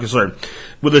far as I'm concerned.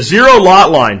 With a 0 lot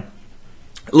line,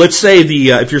 let's say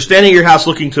if you're standing at your house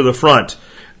looking to the front,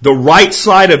 the right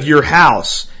side of your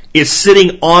house is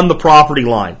sitting on the property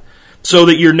line. So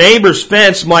that your neighbor's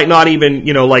fence might not even,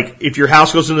 if your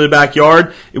house goes into the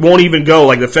backyard, it won't even go.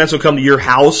 Like the fence will come to your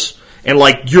house, and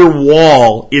like your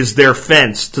wall is their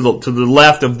fence to the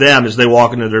left of them as they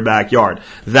walk into their backyard.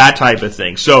 That type of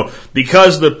thing. So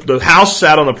because the house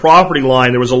sat on the property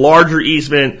line, there was a larger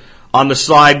easement on the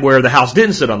side where the house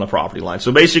didn't sit on the property line.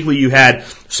 So basically you had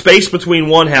space between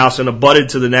one house and abutted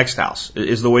to the next house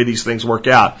is the way these things work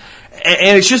out.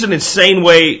 And it's just an insane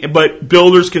way, but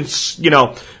builders can,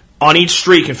 on each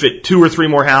street can fit 2 or 3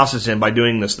 more houses in by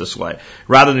doing this way,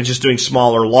 rather than just doing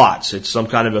smaller lots. It's some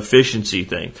kind of efficiency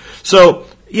thing. So,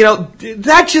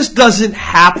 that just doesn't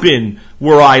happen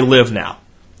where I live now.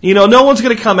 No one's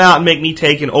going to come out and make me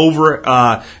take an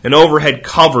overhead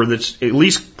cover that's at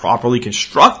least properly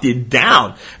constructed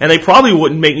down. And they probably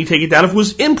wouldn't make me take it down if it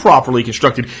was improperly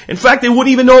constructed. In fact, they wouldn't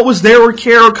even know it was there or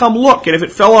care or come look. And if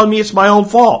it fell on me, it's my own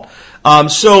fault.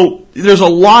 So there's a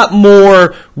lot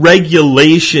more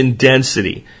regulation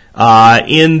density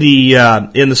in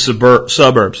the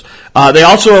suburbs. They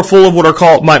also are full of what are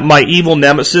called my evil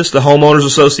nemesis, the homeowners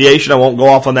association. I won't go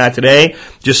off on that today.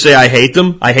 Just say I hate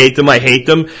them. I hate them. I hate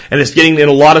them. And it's getting in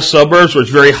a lot of suburbs where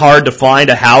it's very hard to find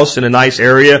a house in a nice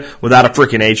area without a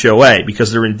freaking HOA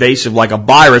because they're invasive like a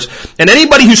virus. And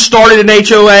anybody who started an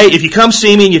HOA, if you come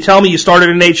see me and you tell me you started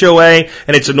an HOA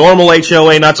and it's a normal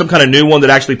HOA, not some kind of new one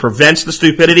that actually prevents the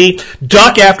stupidity,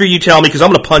 duck after you tell me because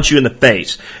I'm going to punch you in the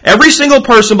face. Every single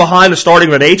person behind the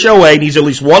starting of an HOA needs at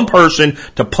least one person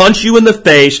to punch you in the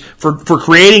face for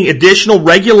creating additional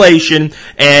regulation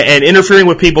and interfering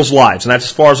with people's lives. And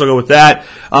that's as far as I'll go with that.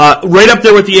 Right up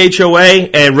there with the HOA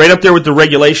and right up there with the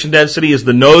regulation density is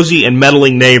the nosy and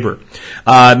meddling neighbor.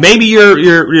 Maybe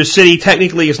your city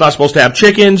technically is not supposed to have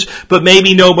chickens, but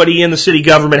maybe nobody in the city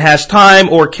government has time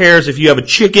or cares if you have a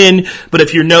chicken. But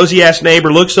if your nosy ass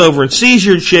neighbor looks over and sees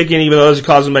your chicken, even though it doesn't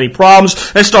cause them any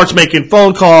problems, and starts making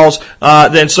phone calls,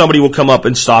 then somebody will come up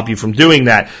and stop you from doing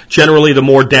that. Generally, the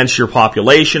more dense your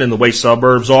population and the way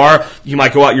suburbs are, you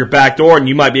might go out your back door and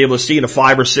you might be able to see into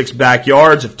 5 or 6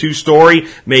 backyards of 2-story,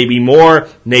 maybe more.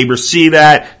 Neighbors see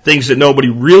that. Things that nobody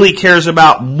really cares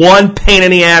about, one pain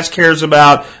in the ass cares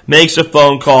about, makes a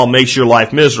phone call, makes your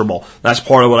life miserable. That's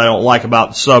part of what I don't like about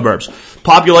the suburbs.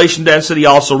 Population density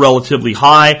also relatively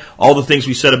high. All the things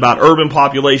we said about urban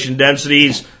population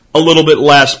densities, a little bit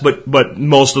less, but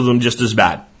most of them just as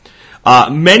bad.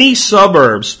 Many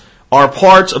suburbs are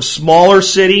parts of smaller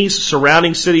cities,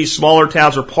 surrounding cities, smaller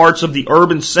towns, or parts of the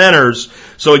urban centers.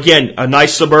 So again, a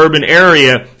nice suburban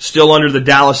area, still under the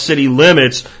Dallas city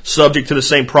limits, subject to the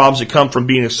same problems that come from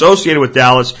being associated with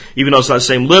Dallas, even though it's not the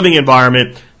same living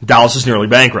environment. Dallas is nearly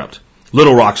bankrupt.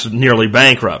 Little Rock's nearly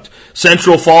bankrupt.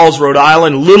 Central Falls, Rhode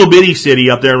Island, little bitty city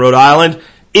up there in Rhode Island,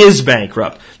 is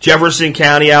bankrupt. Jefferson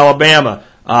County, Alabama,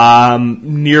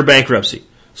 near bankruptcy.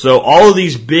 So all of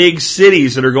these big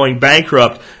cities that are going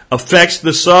bankrupt affects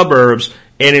the suburbs,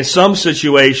 and in some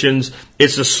situations,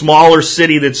 it's a smaller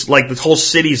city that's like the whole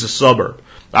city's a suburb.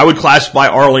 I would classify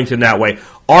Arlington that way.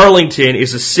 Arlington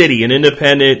is a city, an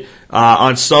independent,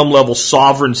 on some level,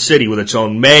 sovereign city with its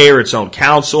own mayor, its own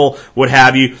council, what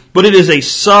have you, but it is a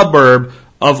suburb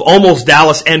of almost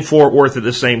Dallas and Fort Worth at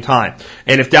the same time.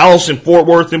 And if Dallas and Fort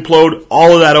Worth implode,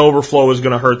 all of that overflow is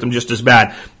going to hurt them just as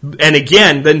bad. And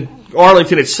again, then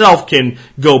Arlington itself can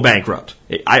go bankrupt.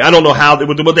 I don't know how,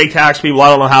 would they tax people? I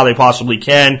don't know how they possibly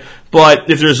can, but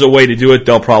if there's a way to do it,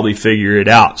 they'll probably figure it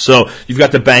out. So you've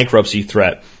got the bankruptcy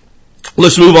threat.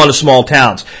 Let's move on to small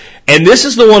towns. And this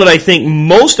is the one that I think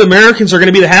most Americans are going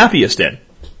to be the happiest in.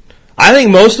 I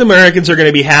think most Americans are going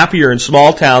to be happier in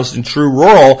small towns than true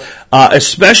rural,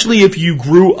 especially if you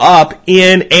grew up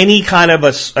in any kind of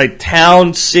a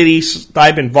town, city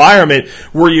type environment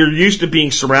where you're used to being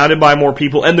surrounded by more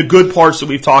people and the good parts that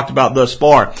we've talked about thus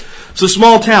far. So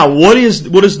small town, what is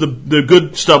the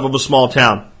good stuff of a small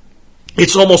town?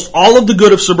 It's almost all of the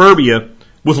good of suburbia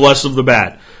with less of the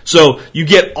bad. So you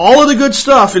get all of the good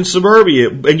stuff in suburbia,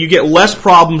 and you get less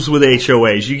problems with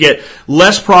HOAs. You get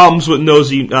less problems with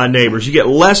nosy neighbors. You get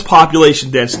less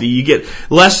population density. You get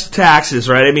less taxes,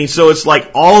 right? I mean, so it's like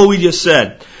all we just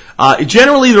said.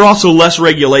 Generally, they're also less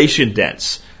regulation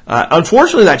dense.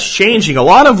 Unfortunately, that's changing. A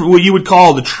lot of what you would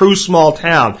call the true small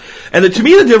town. And to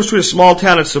me, the difference between a small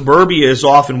town and suburbia is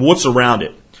often what's around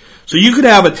it. So you could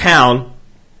have a town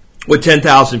with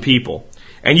 10,000 people.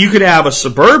 And you could have a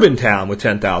suburban town with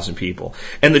 10,000 people.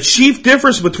 And the chief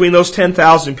difference between those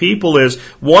 10,000 people is,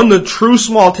 one, the true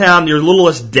small town, you're a little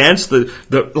less dense.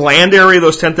 The land area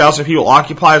those 10,000 people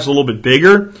occupy is a little bit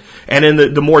bigger. And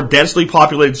in the more densely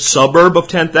populated suburb of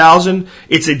 10,000,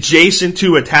 it's adjacent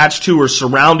to, attached to, or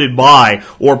surrounded by,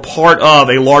 or part of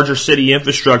a larger city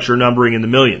infrastructure numbering in the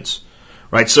millions.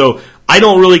 Right? So I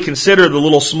don't really consider the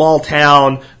little small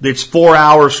town that's 4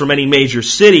 hours from any major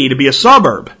city to be a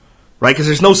suburb. Right? Because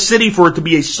there's no city for it to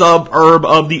be a suburb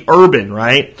of the urban,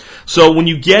 right? So when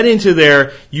you get into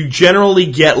there, you generally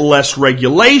get less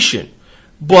regulation.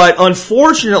 But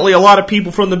unfortunately, a lot of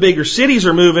people from the bigger cities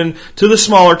are moving to the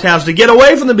smaller towns to get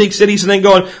away from the big cities and then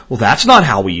going, well, that's not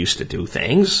how we used to do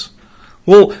things.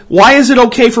 Well, why is it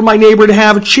okay for my neighbor to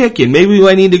have a chicken? Maybe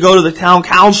I need to go to the town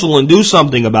council and do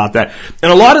something about that.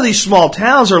 And a lot of these small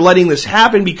towns are letting this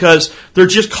happen because they're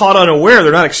just caught unaware.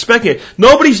 They're not expecting it.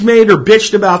 Nobody's made or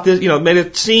bitched about this, made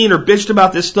a scene or bitched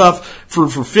about this stuff for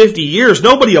 50 years.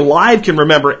 Nobody alive can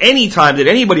remember any time that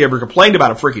anybody ever complained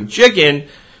about a freaking chicken.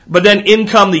 But then in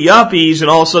come the yuppies, and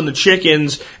all of a sudden the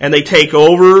chickens, and they take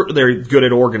over. They're good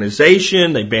at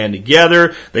organization. They band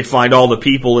together. They find all the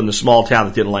people in the small town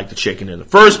that didn't like the chicken in the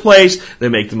first place. They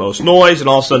make the most noise, and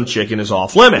all of a sudden chicken is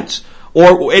off limits.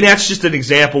 And that's just an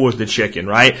example with the chicken,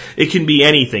 right? It can be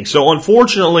anything. So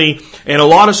unfortunately, in a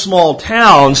lot of small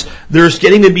towns, there's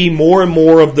getting to be more and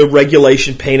more of the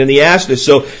regulation pain in the ass.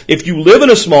 So if you live in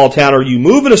a small town or you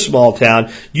move in a small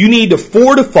town, you need to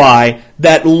fortify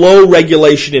that low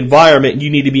regulation environment. You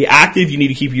need to be active. You need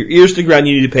to keep your ears to the ground.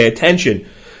 You need to pay attention.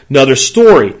 Another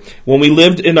story. When we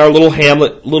lived in our little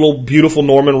hamlet, little beautiful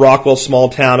Norman Rockwell small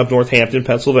town of Northampton,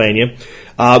 Pennsylvania,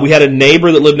 we had a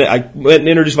neighbor that lived in, I went and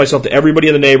introduced myself to everybody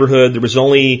in the neighborhood. There was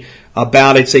only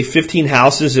about, I'd say, 15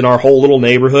 houses in our whole little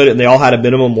neighborhood, and they all had a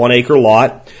minimum 1 acre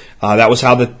lot. That was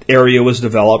how the area was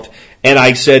developed. And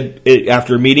I said,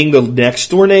 after meeting the next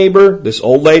door neighbor, this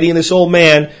old lady and this old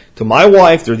man, to my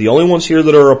wife, they're the only ones here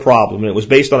that are a problem. And it was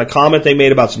based on a comment they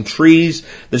made about some trees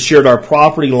that shared our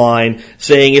property line,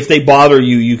 saying if they bother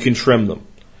you, you can trim them.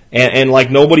 And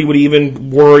like nobody would even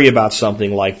worry about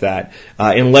something like that,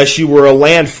 unless you were a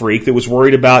land freak that was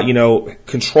worried about,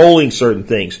 controlling certain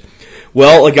things.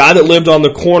 Well, a guy that lived on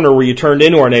the corner where you turned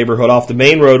into our neighborhood off the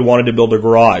main road wanted to build a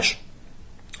garage.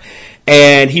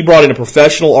 And he brought in a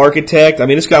professional architect. I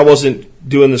mean, this guy wasn't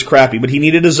doing this crappy, but he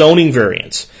needed a zoning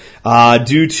variance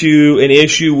due to an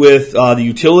issue with the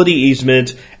utility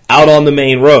easement out on the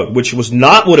main road, which was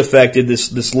not what affected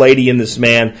this lady and this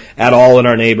man at all in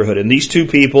our neighborhood. And these two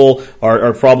people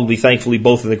are probably, thankfully,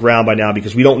 both in the ground by now,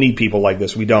 because we don't need people like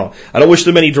this. We don't. I don't wish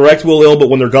them any direct will ill, but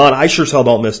when they're gone, I sure as hell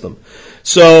don't miss them.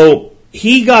 So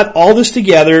he got all this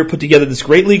together, put together this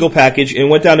great legal package, and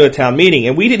went down to a town meeting.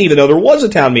 And we didn't even know there was a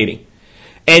town meeting.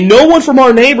 And no one from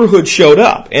our neighborhood showed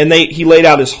up. And he laid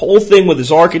out his whole thing with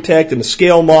his architect and the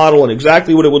scale model and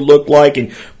exactly what it would look like,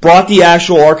 and brought the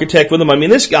actual architect with him. I mean,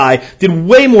 this guy did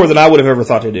way more than I would have ever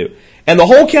thought to do. And the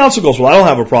whole council goes, well, I don't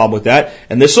have a problem with that.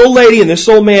 And this old lady and this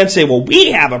old man say, well,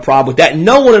 we have a problem with that.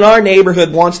 No one in our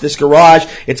neighborhood wants this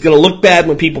garage. It's going to look bad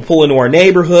when people pull into our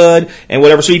neighborhood and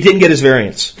whatever. So he didn't get his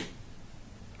variance.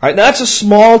 All right, now that's a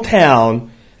small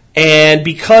town, and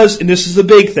this is the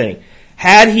big thing,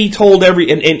 had he told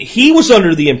and he was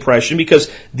under the impression, because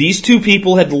these two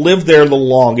people had lived there the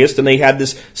longest and they had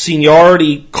this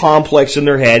seniority complex in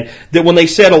their head, that when they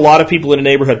said a lot of people in the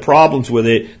neighborhood had problems with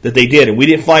it, that they did. And we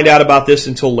didn't find out about this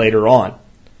until later on.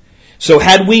 So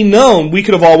had we known, we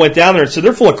could have all went down there and said,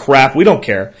 they're full of crap, we don't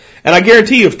care. And I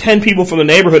guarantee you, if 10 people from the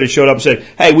neighborhood had showed up and said,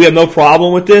 hey, we have no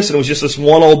problem with this, and it was just this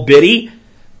one old biddy,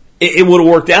 it would have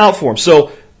worked out for them.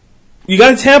 So you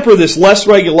got to temper this less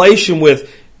regulation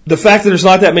with the fact that there's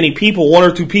not that many people. One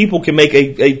or two people can make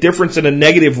a difference in a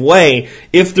negative way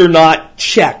if they're not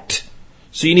checked.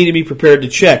 So you need to be prepared to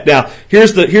check. Now,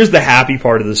 here's the happy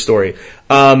part of the story.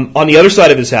 On the other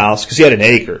side of his house, because he had an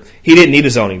acre, he didn't need a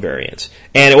zoning variance.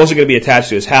 And it wasn't going to be attached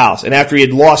to his house. And after he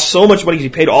had lost so much money, he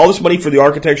paid all this money for the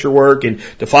architecture work and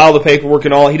to file the paperwork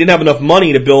and all, he didn't have enough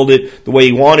money to build it the way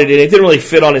he wanted it. It didn't really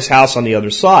fit on his house on the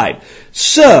other side.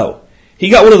 So he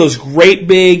got one of those great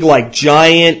big, like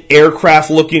giant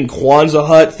aircraft-looking Kwanzaa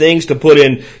hut things to put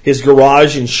in his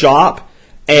garage and shop.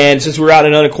 And since we were out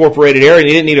in an unincorporated area and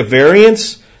he didn't need a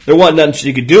variance, there wasn't nothing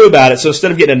she could do about it. So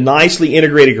instead of getting a nicely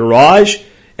integrated garage,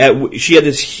 she had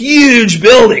this huge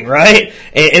building, right?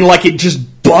 And like it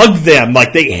just bugged them.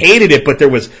 Like they hated it, but there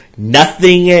was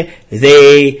nothing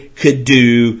they could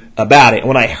do about it. And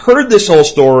when I heard this whole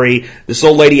story, this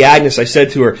old lady Agnes, I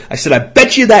said to her, I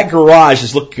bet you that garage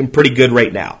is looking pretty good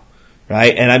right now.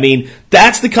 Right? And I mean,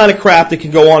 that's the kind of crap that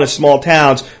can go on in small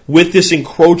towns with this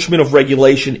encroachment of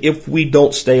regulation if we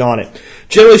don't stay on it.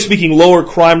 Generally speaking, lower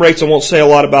crime rates, I won't say a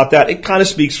lot about that. It kind of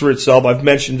speaks for itself. I've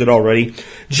mentioned it already.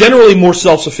 Generally more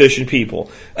self-sufficient people.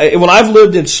 When I've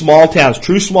lived in small towns,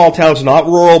 true small towns, not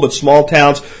rural, but small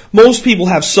towns, most people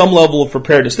have some level of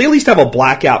preparedness. They at least have a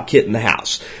blackout kit in the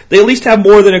house. They at least have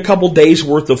more than a couple days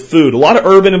worth of food. A lot of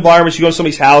urban environments, you go to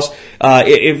somebody's house,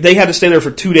 if they had to stay there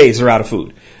for 2 days, they're out of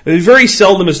food. Very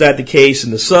seldom is that the case in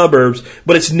the suburbs,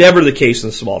 but it's never the case in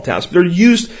the small towns. They're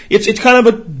used, it's kind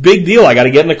of a big deal. I got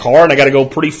to get in the car and I got to go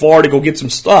pretty far to go get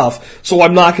some stuff, so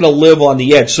I'm not going to live on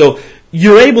the edge. So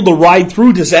you're able to ride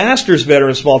through disasters better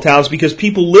in small towns because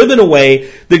people live in a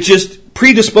way that just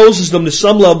predisposes them to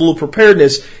some level of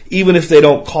preparedness, even if they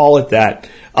don't call it that.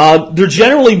 They're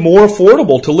generally more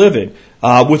affordable to live in,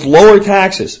 with lower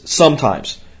taxes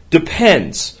sometimes.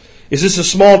 Depends. Is this a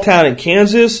small town in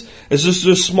Kansas? Is this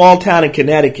a small town in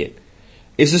Connecticut?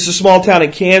 Is this a small town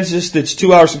in Kansas that's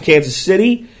 2 hours from Kansas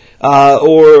City?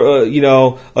 Or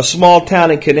a small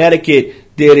town in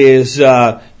Connecticut that is,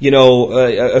 a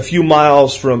few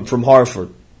miles from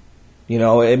Hartford?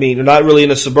 I mean, they're not really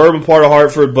in a suburban part of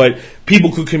Hartford, but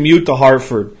people could commute to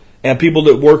Hartford, and people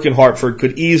that work in Hartford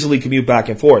could easily commute back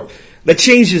and forth. That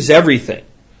changes everything.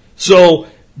 So,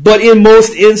 but in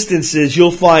most instances,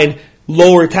 you'll find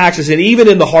lower taxes. And even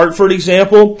in the Hartford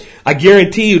example, I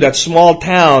guarantee you that small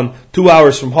town 2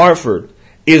 hours from Hartford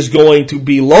is going to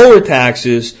be lower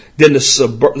taxes than the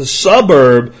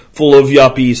suburb full of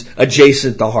yuppies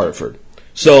adjacent to Hartford.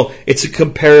 So it's a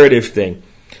comparative thing.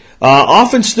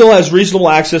 Often still has reasonable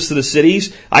access to the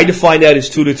cities. I define that as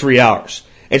 2 to 3 hours.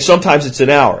 And sometimes it's an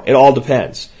hour. It all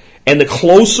depends. And the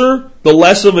closer, the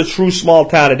less of a true small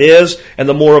town it is, and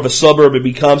the more of a suburb it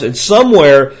becomes. And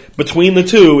somewhere between the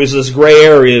two is this gray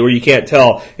area where you can't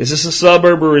tell, is this a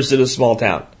suburb or is it a small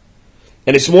town?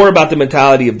 And it's more about the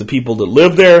mentality of the people that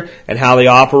live there and how they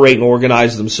operate and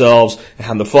organize themselves and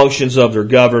how the functions of their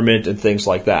government and things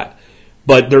like that.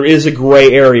 But there is a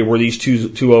gray area where these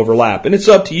two overlap. And it's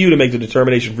up to you to make the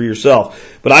determination for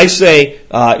yourself. But I say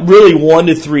really 1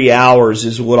 to 3 hours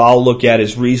is what I'll look at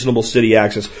as reasonable city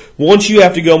access. Once you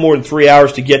have to go more than 3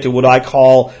 hours to get to what I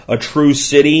call a true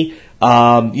city,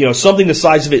 something the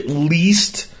size of at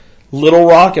least Little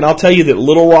Rock. And I'll tell you that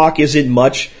Little Rock isn't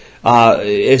much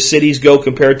as cities go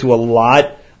compared to a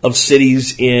lot of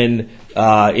cities in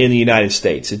the United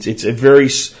States. It's a very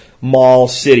small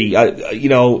city.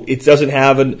 It doesn't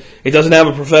have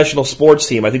a professional sports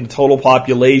team. I think the total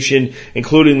population,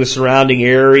 including the surrounding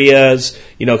areas,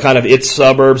 kind of its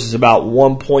suburbs, is about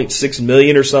 1.6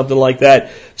 million or something like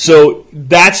that. So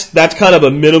that's kind of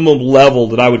a minimum level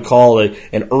that I would call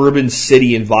an urban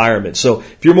city environment. So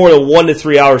if you're more than 1 to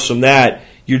 3 hours from that,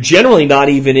 you're generally not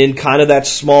even in kind of that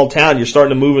small town. You're starting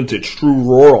to move into true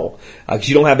rural because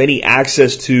you don't have any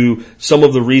access to some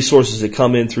of the resources that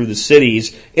come in through the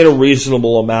cities in a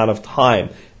reasonable amount of time.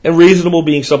 And reasonable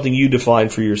being something you define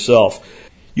for yourself.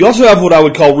 You also have what I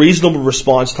would call reasonable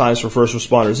response times for first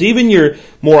responders. Even your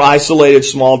more isolated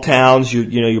small towns,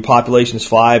 your population is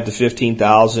 5 to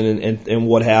 15,000 and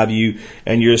what have you,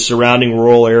 and your surrounding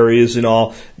rural areas and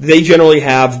all, they generally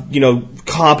have,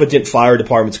 competent fire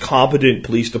departments, competent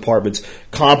police departments,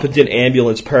 competent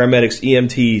ambulance, paramedics,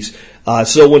 EMTs.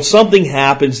 So when something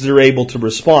happens, they're able to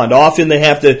respond. Often they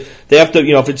have to,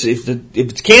 if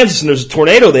it's Kansas and there's a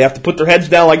tornado, they have to put their heads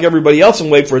down like everybody else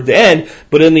and wait for it to end.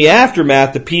 But in the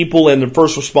aftermath, the people and the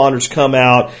first responders come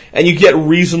out, and you get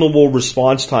reasonable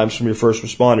response times from your first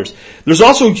responders. There's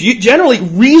also generally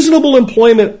reasonable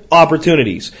employment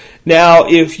opportunities. Now,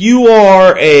 if you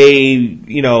are a,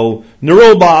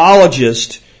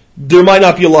 neurobiologist, there might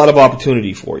not be a lot of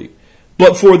opportunity for you.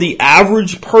 But for the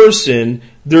average person,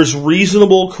 there's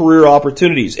reasonable career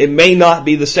opportunities. It may not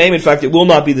be the same. In fact, it will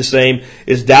not be the same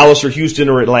as Dallas or Houston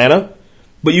or Atlanta.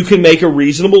 But you can make a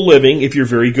reasonable living if you're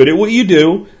very good at what you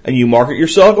do and you market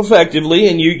yourself effectively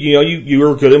and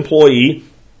you're a good employee.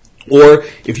 Or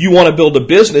if you want to build a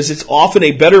business, it's often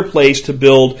a better place to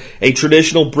build a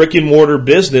traditional brick and mortar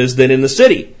business than in the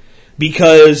city.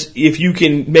 Because if you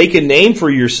can make a name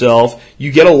for yourself,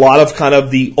 you get a lot of kind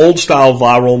of the old style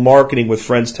viral marketing with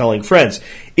friends telling friends.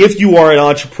 If you are an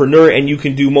entrepreneur and you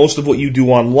can do most of what you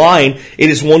do online, it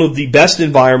is one of the best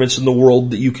environments in the world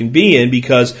that you can be in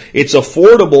because it's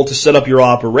affordable to set up your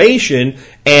operation.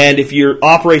 And if your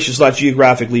operation is not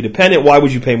geographically dependent, why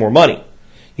would you pay more money?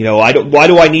 Why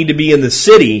do I need to be in the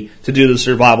city to do the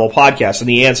Survival Podcast? And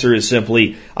the answer is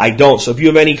simply, I don't. So if you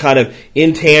have any kind of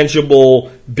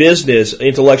intangible business,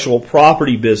 intellectual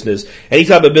property business, any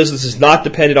type of business is not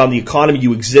dependent on the economy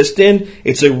you exist in,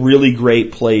 it's a really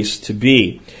great place to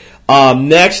be.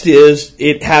 Next is,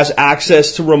 it has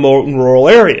access to remote and rural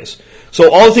areas.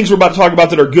 So all the things we're about to talk about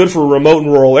that are good for remote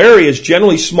and rural areas,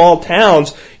 generally small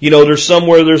towns, there's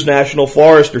somewhere there's national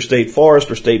forest or state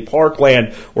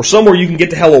parkland, or somewhere you can get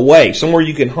the hell away, somewhere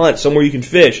you can hunt, somewhere you can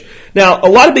fish. Now, a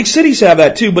lot of big cities have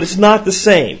that too, but it's not the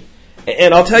same.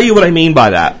 And I'll tell you what I mean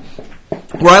by that.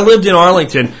 Where I lived in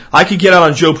Arlington, I could get out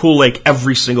on Joe Pool Lake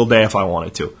every single day if I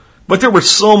wanted to. But there were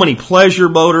so many pleasure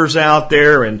boaters out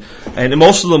there, and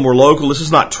most of them were local. This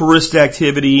is not tourist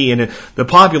activity, and the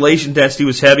population density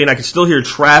was heavy, and I could still hear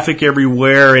traffic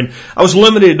everywhere, and I was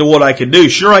limited to what I could do.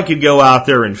 Sure, I could go out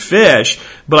there and fish,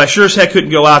 but I sure as heck couldn't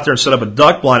go out there and set up a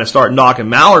duck blind and start knocking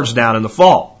mallards down in the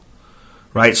fall.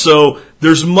 Right? So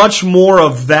there's much more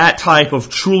of that type of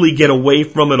truly get away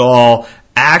from it all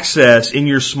access in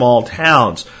your small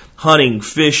towns. Hunting,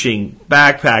 fishing,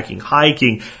 backpacking,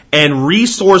 hiking, and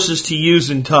resources to use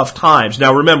in tough times.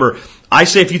 Now remember, I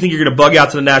say if you think you're going to bug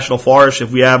out to the national forest,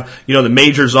 if we have, the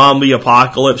major zombie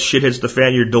apocalypse, shit hits the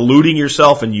fan, you're deluding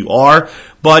yourself, and you are.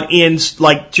 But in,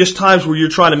 just times where you're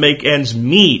trying to make ends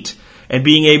meet, and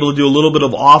being able to do a little bit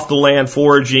of off-the-land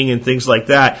foraging and things like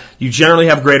that, you generally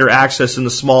have greater access in the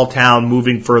small town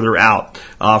moving further out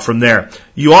from there.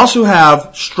 You also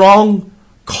have strong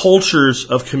cultures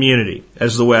of community,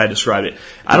 as the way I describe it.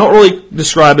 I don't really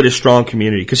describe it as strong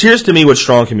community, because here's to me what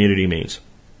strong community means.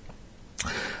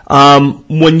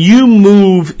 When you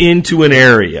move into an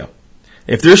area,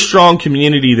 if there's strong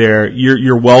community there,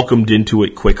 you're welcomed into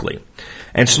it quickly.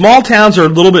 And small towns are a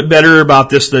little bit better about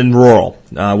this than rural,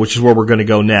 which is where we're going to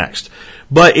go next.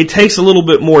 But it takes a little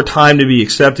bit more time to be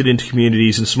accepted into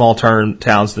communities in small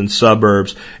towns than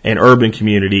suburbs and urban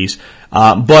communities.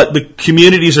 But the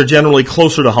communities are generally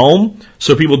closer to home,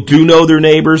 so people do know their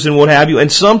neighbors and what have you.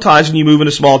 And sometimes when you move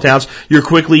into small towns, you're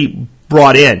quickly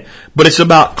brought in. But it's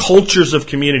about cultures of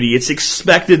community. It's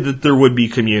expected that there would be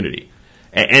community.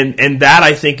 And that,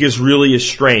 I think, is really a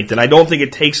strength. And I don't think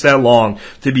it takes that long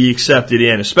to be accepted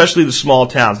in, especially the small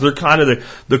towns. They're kind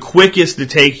of the quickest to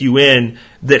take you in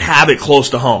that have it close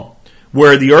to home.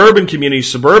 Where the urban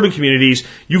communities, suburban communities,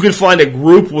 you can find a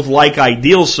group with like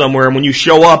ideals somewhere, and when you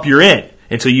show up, you're in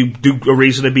until you do a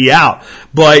reason to be out.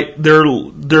 But they're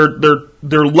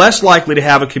less likely to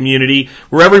have a community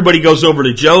where everybody goes over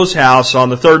to Joe's house on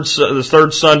the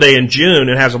third Sunday in June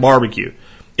and has a barbecue.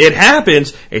 It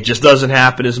happens, it just doesn't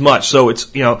happen as much. So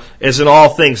it's, as in all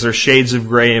things, there's shades of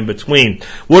gray in between.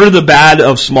 What are the bad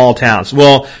of small towns?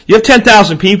 Well, you have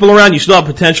 10,000 people around, you still have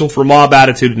potential for mob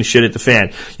attitude and shit at the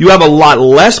fan. You have a lot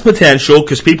less potential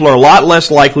because people are a lot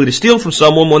less likely to steal from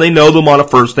someone when they know them on a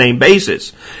first name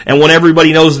basis. And when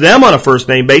everybody knows them on a first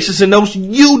name basis and knows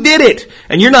you did it,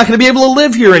 and you're not going to be able to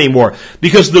live here anymore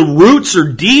because the roots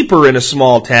are deeper in a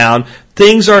small town.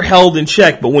 Things are held in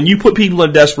check, but when you put people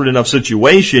in a desperate enough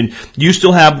situation, you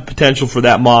still have the potential for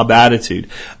that mob attitude.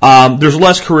 There's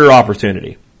less career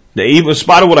opportunity. Now, even in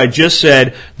spite of what I just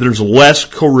said, there's less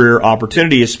career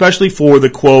opportunity, especially for the,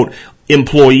 quote,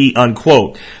 employee,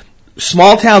 unquote.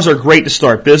 Small towns are great to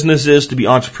start businesses, to be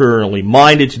entrepreneurially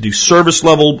minded, to do service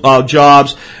level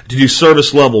jobs, to do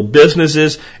service level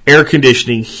businesses, air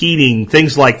conditioning, heating,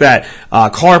 things like that,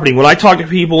 carpeting. When I talk to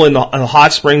people in the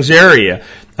Hot Springs area,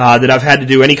 that I've had to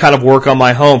do any kind of work on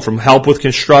my home, from help with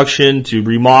construction to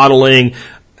remodeling,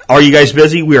 Are you guys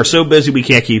busy? We are so busy we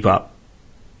can't keep up.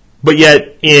 But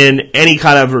yet, in any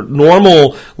kind of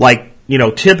normal,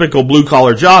 typical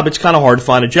blue-collar job, it's kind of hard to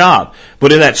find a job.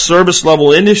 But in that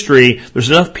service-level industry, there's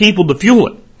enough people to fuel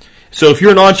it. So if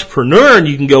you're an entrepreneur and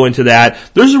you can go into that,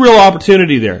 there's a real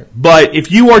opportunity there. But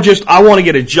if you are just, I want to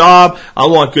get a job, I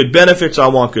want good benefits, I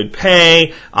want good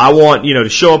pay, I want, to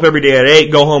show up every day at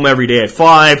 8, go home every day at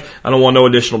 5, I don't want no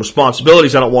additional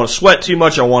responsibilities, I don't want to sweat too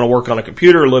much, I want to work on a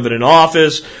computer, live in an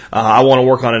office, I want to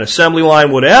work on an assembly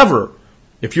line, whatever.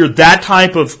 If you're that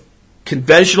type of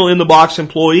conventional in-the-box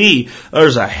employee,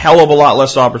 there's a hell of a lot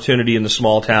less opportunity in the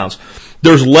small towns.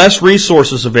 There's less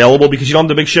resources available because you don't have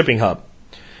the big shipping hub.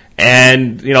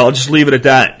 And, I'll just leave it at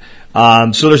that.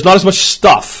 So there's not as much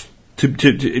stuff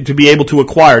to be able to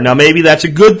acquire. Now, maybe that's a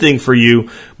good thing for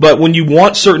you, but when you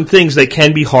want certain things, they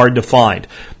can be hard to find.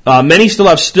 Many still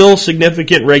have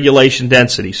significant regulation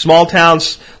density. Small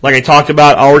towns, like I talked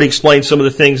about, I already explained some of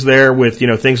the things there with,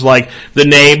 things like the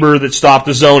neighbor that stopped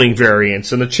the zoning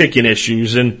variance and the chicken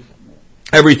issues and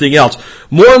everything else.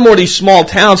 More and more of these small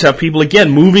towns have people, again,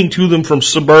 moving to them from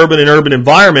suburban and urban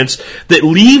environments that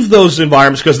leave those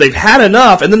environments because they've had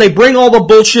enough, and then they bring all the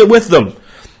bullshit with them.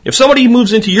 If somebody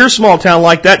moves into your small town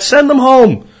like that, send them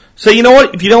home. Say, you know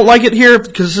what, if you don't like it here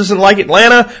because this isn't like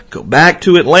Atlanta, go back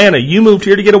to Atlanta. You moved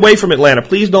here to get away from Atlanta.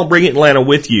 Please don't bring Atlanta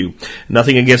with you.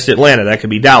 Nothing against Atlanta. That could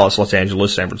be Dallas, Los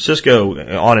Angeles, San Francisco,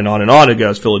 on and on and on it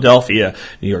goes. Philadelphia,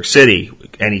 New York City.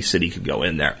 Any city could go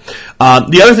in there.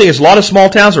 The other thing is a lot of small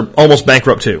towns are almost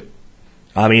bankrupt too.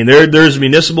 I mean, there's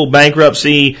municipal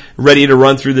bankruptcy ready to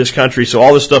run through this country, so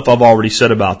all this stuff I've already said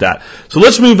about that. So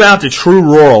let's move out to true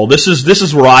rural. This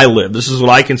is where I live. This is what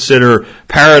I consider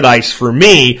paradise for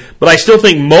me, but I still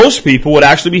think most people would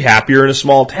actually be happier in a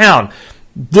small town.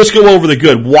 Let's go over the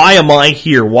good. Why am I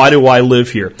here? Why do I live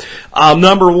here?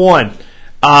 Number one,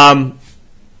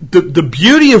 the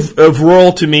beauty of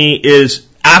rural to me is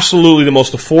absolutely the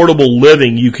most affordable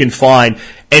living you can find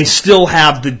and still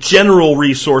have the general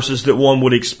resources that one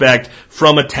would expect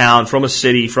from a town, from a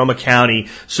city, from a county.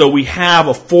 So we have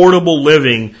affordable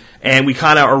living, and we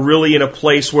kind of are really in a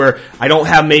place where I don't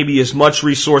have maybe as much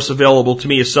resource available to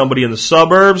me as somebody in the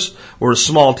suburbs or a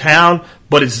small town,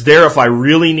 but it's there if I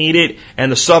really need it, and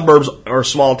the suburbs or a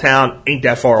small town ain't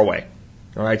that far away.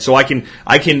 All right, so I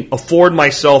can afford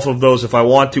myself of those if I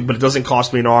want to, but it doesn't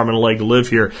cost me an arm and a leg to live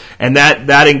here, and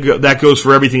that goes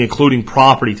for everything, including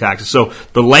property taxes. So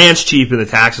the land's cheap and the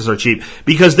taxes are cheap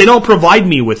because they don't provide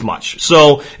me with much.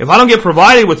 So if I don't get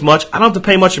provided with much, I don't have to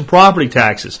pay much in property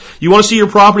taxes. You want to see your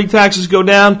property taxes go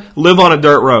down? Live on a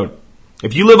dirt road.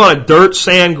 If you live on a dirt,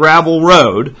 sand, gravel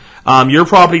road, your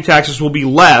property taxes will be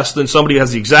less than somebody who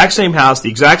has the exact same house,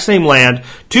 the exact same land,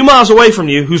 2 miles away from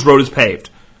you, whose road is paved.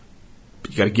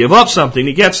 You got to give up something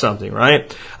to get something,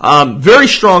 right? Very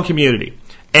strong community.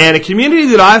 And a community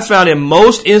that I've found in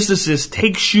most instances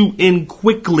takes you in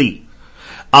quickly,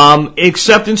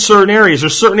 except in certain areas.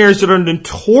 There's certain areas that are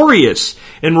notorious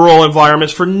in rural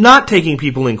environments for not taking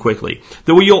people in quickly.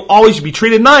 That way you'll always be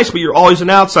treated nice, but you're always an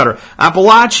outsider.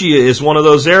 Appalachia is one of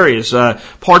those areas.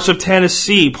 Parts of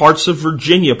Tennessee, parts of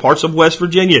Virginia, parts of West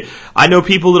Virginia. I know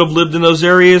people that have lived in those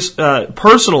areas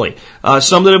personally.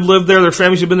 Some that have lived there, their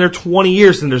families have been there 20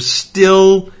 years, and they're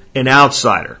still an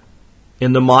outsider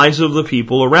in the minds of the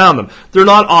people around them. They're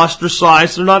not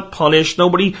ostracized, they're not punished,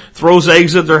 nobody throws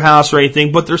eggs at their house or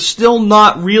anything, but they're still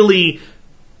not really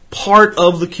part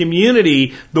of the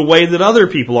community the way that other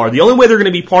people are. The only way they're going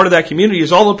to be part of that community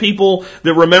is all the people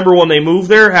that remember when they moved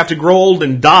there have to grow old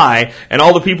and die, and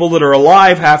all the people that are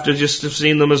alive have to just have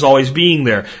seen them as always being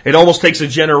there. It almost takes a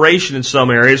generation in some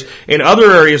areas. In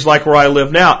other areas, like where I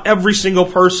live now, every single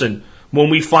person, when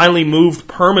we finally moved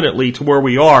permanently to where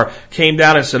we are, came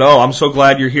down and said, "Oh, I'm so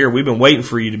glad you're here. We've been waiting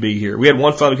for you to be here." We had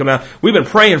one fellow come out, "We've been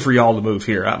praying for y'all to move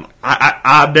here."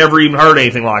 I've never even heard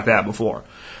anything like that before.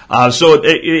 So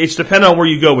it's dependent on where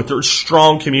you go, but there's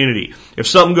strong community. If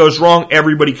something goes wrong,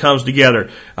 everybody comes together.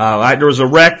 There was a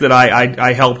wreck that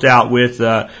I helped out with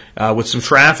some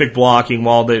traffic blocking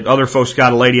while the other folks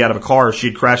got a lady out of a car. She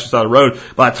had crashed beside the road.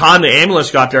 By the time the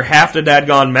ambulance got there, half the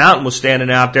dadgone mountain was standing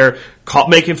out there,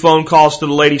 making phone calls to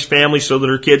the lady's family so that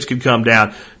her kids could come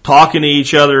down, talking to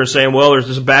each other and saying, "Well, there's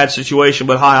this bad situation,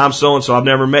 but hi, I'm so-and-so. I've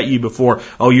never met you before.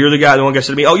 Oh, you're the guy." The one guy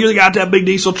said to me, "Oh, you're the guy with that big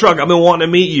diesel truck. I've been wanting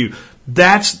to meet you."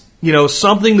 That's,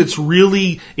 something that's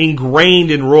really ingrained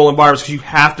in rural environments because you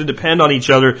have to depend on each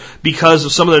other because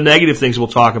of some of the negative things we'll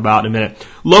talk about in a minute.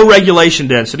 Low regulation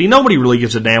density. Nobody really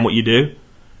gives a damn what you do.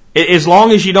 As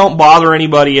long as you don't bother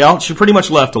anybody else, you're pretty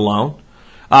much left alone.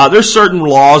 There's certain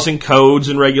laws and codes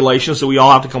and regulations that we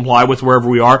all have to comply with wherever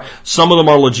we are. Some of them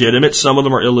are legitimate, some of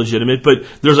them are illegitimate, but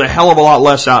there's a hell of a lot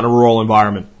less out in a rural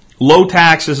environment. Low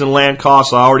taxes and land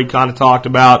costs, I already kind of talked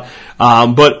about,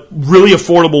 but really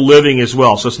affordable living as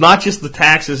well. So it's not just the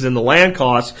taxes and the land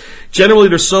costs. Generally,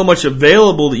 there's so much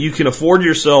available that you can afford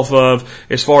yourself of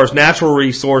as far as natural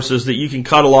resources that you can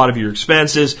cut a lot of your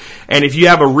expenses. And if you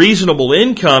have a reasonable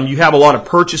income, you have a lot of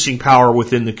purchasing power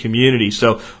within the community.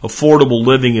 So affordable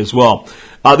living as well.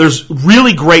 There's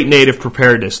really great native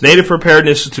preparedness. Native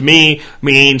preparedness to me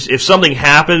means if something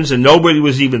happens and nobody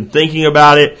was even thinking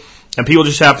about it, and people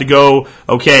just have to go,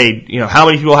 okay, how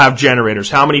many people have generators?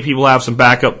 How many people have some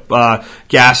backup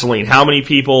gasoline? How many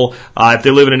people, if they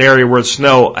live in an area where it's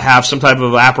snow, have some type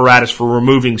of apparatus for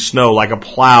removing snow, like a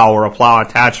plow or a plow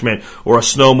attachment or a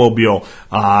snowmobile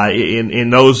in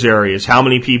those areas? How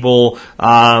many people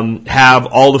have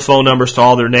all the phone numbers to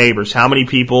all their neighbors? How many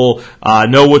people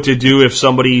know what to do if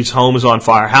somebody's home is on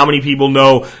fire? How many people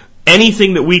know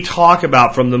anything that we talk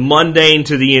about, from the mundane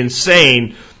to the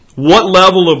insane? What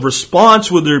level of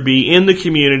response would there be in the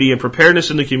community and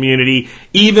preparedness in the community,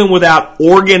 even without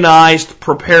organized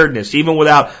preparedness, even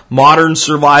without modern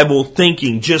survival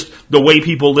thinking, just the way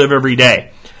people live every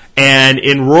day? And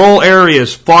in rural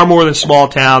areas, far more than small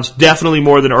towns, definitely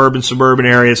more than urban, suburban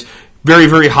areas, very,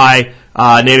 very high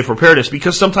native preparedness,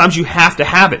 because sometimes you have to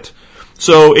have it.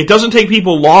 So it doesn't take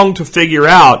people long to figure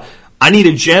out, I need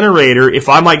a generator if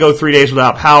I might go 3 days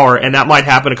without power, and that might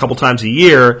happen a couple times a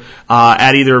year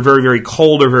at either very, very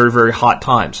cold or very, very hot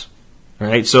times. All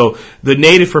right, so the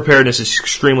native preparedness is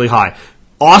extremely high.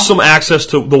 Awesome access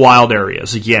to the wild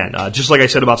areas, again, just like I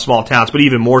said about small towns, but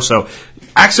even more so.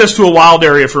 Access to a wild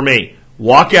area for me.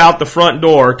 Walk out the front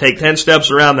door, take 10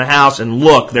 steps around the house, and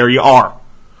look, there you are.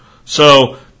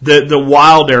 So the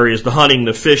wild areas, the hunting,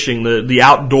 the fishing, the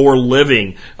outdoor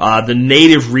living, the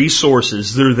native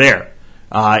resources, they're there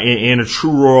in a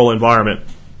true rural environment.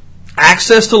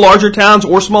 Access to larger towns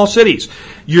or small cities.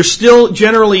 You're still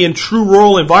generally in true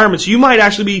rural environments. You might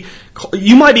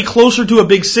be closer to a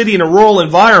big city in a rural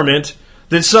environment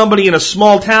than somebody in a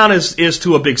small town is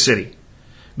to a big city.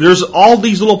 There's all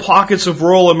these little pockets of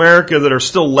rural America that are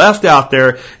still left out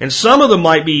there, and some of them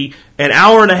might be an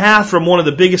hour and a half from one of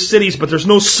the biggest cities, but there's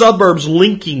no suburbs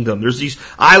linking them. There's these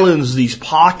islands, these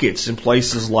pockets in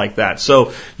places like that.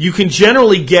 So you can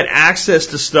generally get access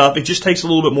to stuff. It just takes a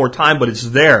little bit more time, but it's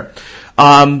there.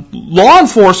 Law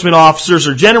enforcement officers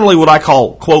are generally what I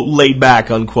call, quote, laid back,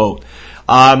 unquote.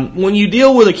 When you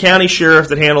deal with a county sheriff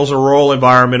that handles a rural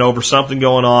environment over something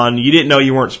going on, you didn't know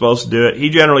you weren't supposed to do it, he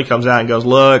generally comes out and goes,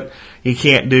 look, you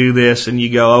can't do this, and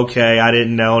you go, okay, I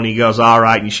didn't know, and he goes, all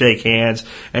right, and you shake hands,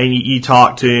 and you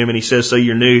talk to him, and he says, so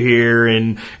you're new here,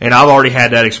 and I've already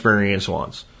had that experience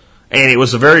once. And it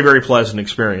was a very, very pleasant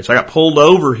experience. I got pulled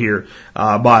over here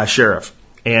by a sheriff,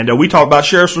 and we talked about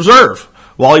Sheriff's Reserve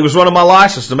while he was running my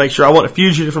license to make sure I wasn't a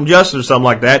fugitive from justice or something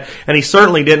like that, and he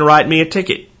certainly didn't write me a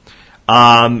ticket.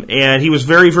 And he was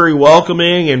very, very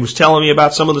welcoming and was telling me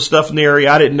about some of the stuff in the area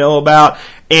I didn't know about.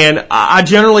 And I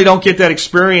generally don't get that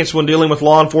experience when dealing with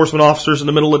law enforcement officers in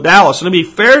the middle of Dallas. And to be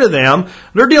fair to them,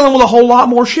 they're dealing with a whole lot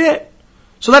more shit.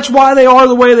 So that's why they are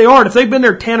the way they are. And if they've been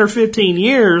there 10 or 15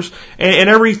 years and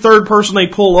every third person they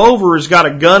pull over has got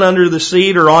a gun under the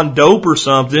seat or on dope or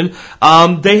something,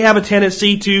 they have a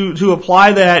tendency to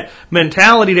apply that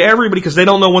mentality to everybody because they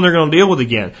don't know when they're going to deal with it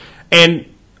again. And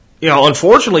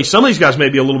unfortunately, some of these guys may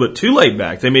be a little bit too laid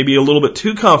back. They may be a little bit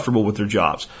too comfortable with their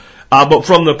jobs. But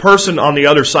from the person on the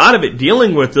other side of it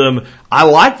dealing with them, I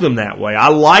like them that way. I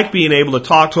like being able to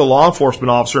talk to a law enforcement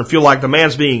officer and feel like the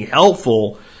man's being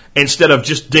helpful instead of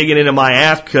just digging into my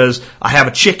ass because I have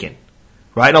a chicken.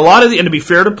 Right? And and to be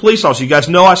fair to police officers, you guys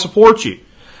know I support you.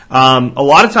 A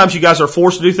lot of times you guys are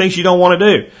forced to do things you don't want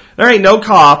to do. There ain't no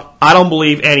cop, I don't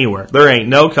believe, anywhere. There ain't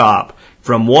no cop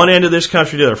from one end of this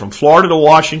country to the other, from Florida to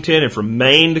Washington and from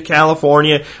Maine to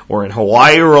California or in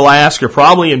Hawaii or Alaska,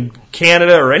 probably in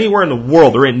Canada or anywhere in the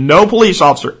world. There ain't no police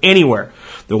officer anywhere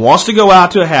that wants to go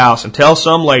out to a house and tell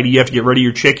some lady you have to get rid of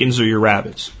your chickens or your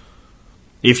rabbits.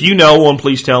 If you know one,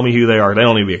 please tell me who they are. They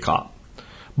don't need to be a cop.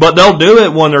 But they'll do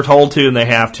it when they're told to and they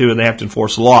have to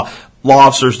enforce the law. Law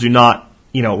officers do not,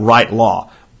 write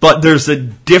law. But there's a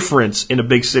difference in a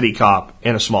big city cop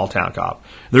and a small town cop.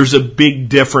 There's a big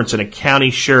difference in a county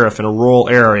sheriff in a rural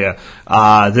area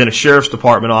than a sheriff's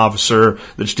department officer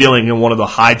that's dealing in one of the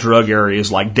high drug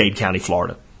areas like Dade County,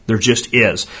 Florida. There just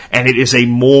is. And it is a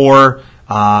more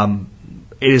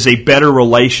it is a better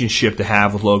relationship to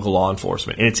have with local law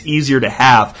enforcement, and it's easier to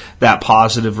have that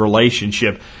positive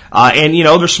relationship. And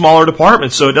they're smaller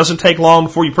departments, so it doesn't take long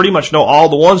before you pretty much know all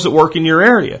the ones that work in your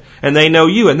area, and they know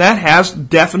you, and that has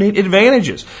definite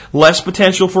advantages. Less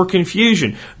potential for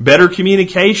confusion, better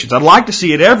communications. I'd like to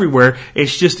see it everywhere.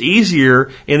 It's just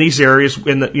easier in these areas,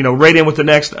 right in with the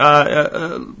next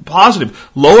positive.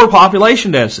 Lower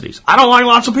population densities. I don't like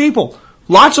lots of people.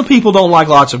 Lots of people don't like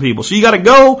lots of people. So you got to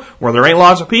go where there ain't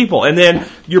lots of people. And then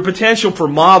your potential for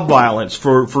mob violence,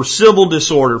 for civil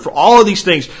disorder, for all of these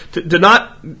things, to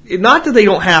not that they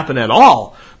don't happen at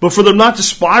all, but for them not to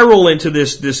spiral into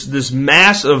this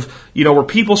mass of, where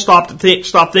people stop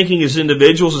thinking as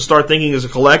individuals and start thinking as a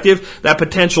collective, that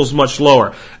potential is much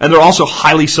lower. And they're also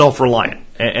highly self-reliant.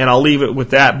 And I'll leave it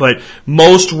with that. But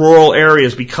most rural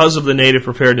areas, because of the native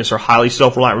preparedness, are highly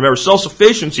self-reliant. Remember,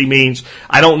 self-sufficiency means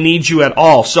I don't need you at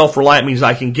all. Self-reliant means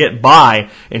I can get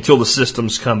by until the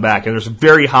systems come back. And there's a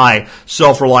very high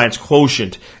self-reliance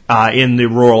quotient in the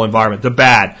rural environment. The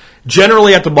bad.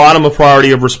 Generally at the bottom of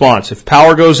priority of response. If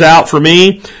power goes out for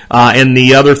me and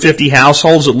the other 50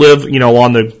 households that live,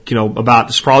 on the,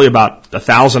 it's probably about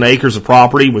 1,000 acres of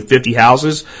property with 50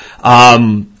 houses,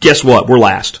 guess what? We're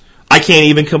last. I can't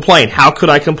even complain. How could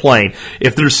I complain?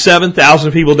 If there's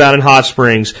 7,000 people down in Hot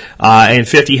Springs and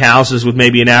 50 houses with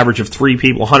maybe an average of 3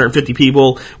 people, 150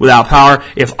 people without power,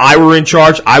 if I were in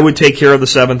charge, I would take care of the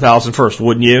 7,000 first,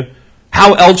 wouldn't you?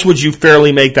 How else would you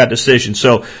fairly make that decision?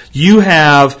 So you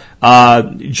have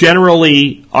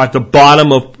generally at the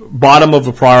bottom of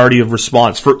the priority of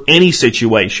response for any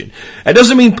situation. It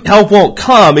doesn't mean help won't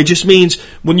come. It just means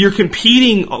when you're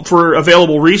competing for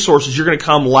available resources, you're going to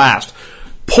come last.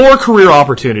 Poor career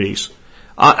opportunities.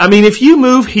 If you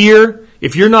move here,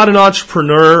 if you're not an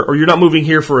entrepreneur or you're not moving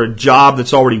here for a job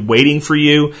that's already waiting for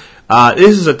you,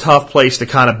 this is a tough place to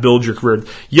kind of build your career.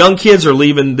 Young kids are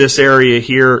leaving this area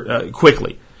here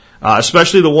quickly,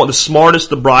 especially the smartest,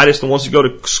 the brightest, the ones that go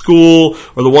to school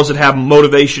or the ones that have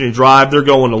motivation and drive. They're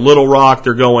going to Little Rock,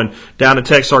 they're going down to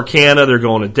Texarkana, they're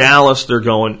going to Dallas, they're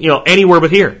going anywhere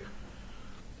but here.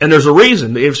 And there's a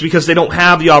reason. It's because they don't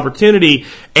have the opportunity.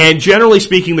 And generally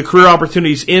speaking, the career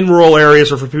opportunities in rural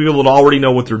areas are for people that already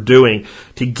know what they're doing.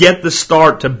 To get the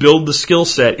start, to build the skill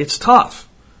set, it's tough.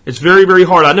 It's very, very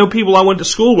hard. I know people I went to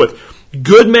school with,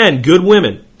 good men, good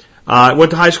women. I went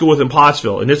to high school with in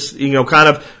Pottsville. And it's, kind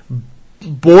of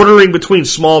bordering between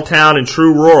small town and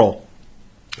true rural.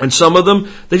 And some of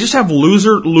them, they just have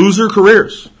loser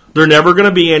careers. They're never going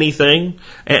to be anything.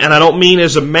 And I don't mean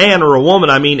as a man or a woman.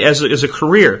 I mean as a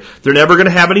career. They're never going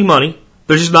to have any money.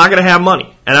 They're just not going to have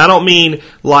money. And I don't mean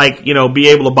be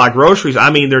able to buy groceries. I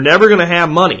mean they're never going to have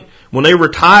money. When they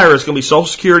retire, it's going to be Social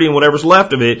Security and whatever's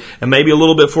left of it, and maybe a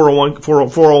little bit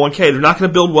 401k. They're not going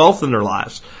to build wealth in their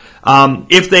lives.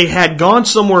 If they had gone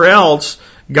somewhere else,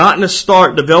 gotten a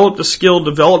start, developed a skill,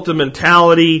 developed a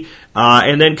mentality,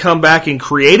 and then come back and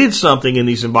created something in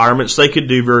these environments, they could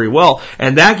do very well.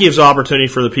 And that gives opportunity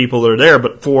for the people that are there.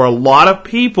 But for a lot of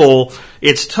people,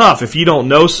 it's tough. If you don't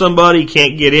know somebody,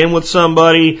 can't get in with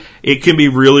somebody, it can be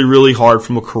really, really hard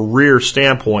from a career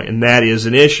standpoint, and that is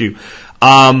an issue.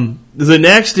 The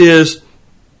next is,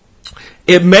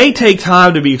 it may take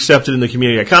time to be accepted in the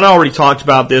community. I kind of already talked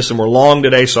about this, and we're long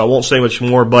today, so I won't say much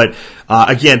more. But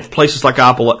again, places like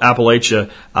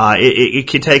Appalachia, it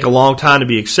can take a long time to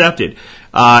be accepted.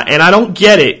 And I don't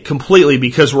get it completely,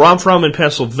 because where I'm from in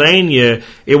Pennsylvania,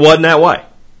 it wasn't that way.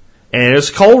 And it's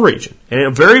a coal region.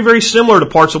 And very, very similar to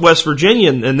parts of West Virginia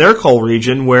and their coal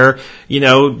region where,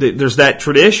 there's that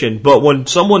tradition. But when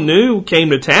someone new came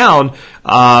to town,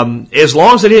 as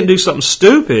long as they didn't do something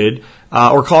stupid,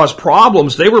 or cause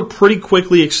problems, they were pretty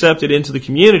quickly accepted into the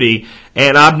community.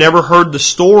 And I've never heard the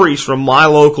stories from my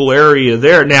local area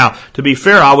there. Now, to be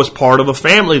fair, I was part of a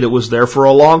family that was there for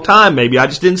a long time. Maybe I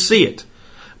just didn't see it.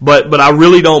 But I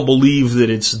really don't believe that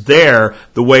it's there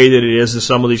the way that it is in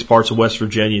some of these parts of West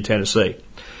Virginia, Tennessee.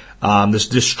 This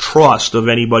distrust of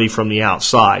anybody from the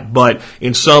outside. But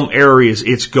in some areas,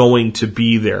 it's going to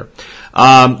be there.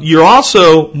 You're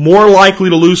also more likely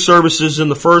to lose services in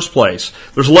the first place.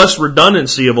 There's less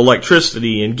redundancy of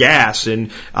electricity and gas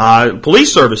and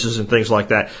police services and things like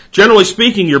that. Generally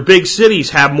speaking, your big cities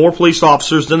have more police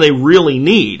officers than they really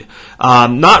need.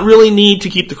 Not really need to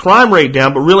keep the crime rate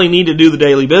down, but really need to do the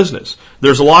daily business.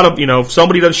 There's a lot of, if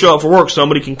somebody doesn't show up for work,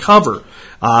 somebody can cover.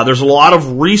 There's a lot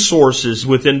of resources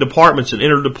within departments and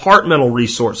interdepartmental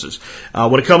resources.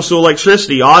 When it comes to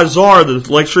electricity, odds are the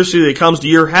electricity that comes to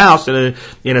your house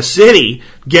in a city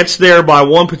gets there by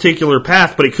one particular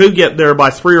path, but it could get there by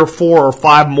 3 or 4 or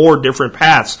 5 more different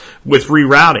paths with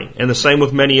rerouting. And the same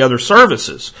with many other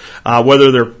services,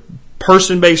 whether they're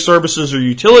person-based services or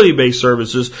utility-based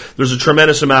services, there's a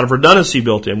tremendous amount of redundancy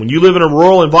built in. When you live in a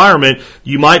rural environment,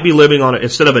 you might be living on,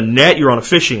 instead of a net, you're on a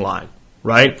fishing line,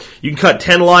 right? You can cut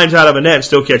 10 lines out of a net and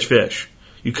still catch fish.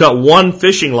 You cut one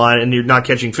fishing line and you're not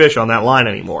catching fish on that line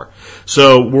anymore.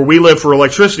 So where we live for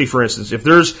electricity, for instance, if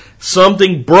there's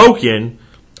something broken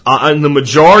on the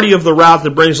majority of the route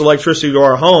that brings electricity to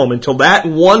our home, until that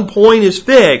one point is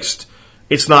fixed,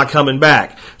 it's not coming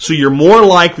back. So you're more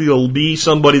likely to be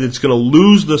somebody that's going to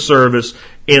lose the service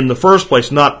in the first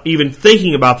place, not even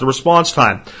thinking about the response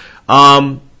time.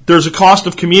 There's a cost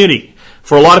of commuting.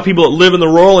 For a lot of people that live in the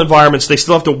rural environments, they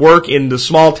still have to work in the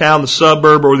small town, the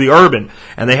suburb, or the urban,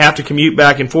 and they have to commute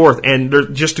back and forth.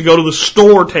 And just to go to the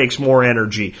store takes more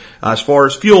energy as far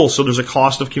as fuel, so there's a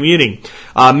cost of commuting.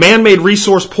 Man-made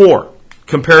resource poor,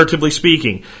 comparatively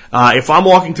speaking. If I'm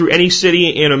walking through any city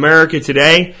in America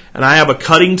today and I have a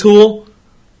cutting tool,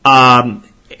 and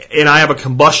I have a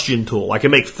combustion tool, I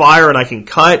can make fire and I can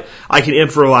cut, I can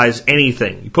improvise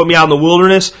anything. You put me out in the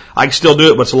wilderness, I can still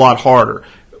do it, but it's a lot harder.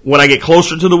 When I get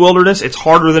closer to the wilderness, it's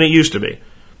harder than it used to be.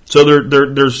 So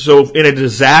so in a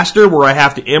disaster where I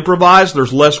have to improvise,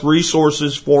 there's less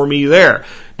resources for me there.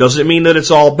 Doesn't mean that it's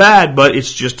all bad, but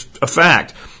it's just a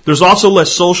fact. There's also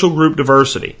less social group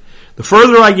diversity. The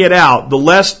further I get out, the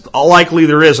less likely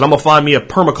there is, and I'm going to find me a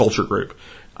permaculture group.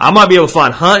 I might be able to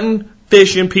find hunting,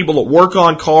 fishing, people that work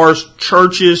on cars,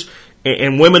 churches,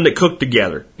 and women that cook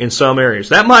together in some areas.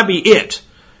 That might be it.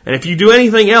 And if you do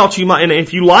anything else, you might, and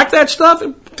if you like that stuff,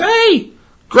 hey,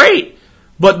 great.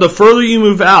 But the further you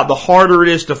move out, the harder it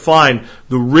is to find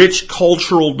the rich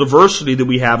cultural diversity that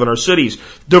we have in our cities.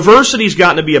 Diversity's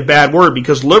gotten to be a bad word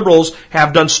because liberals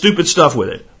have done stupid stuff with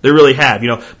it. They really have,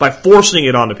 by forcing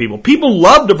it onto people. People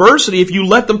love diversity if you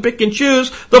let them pick and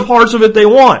choose the parts of it they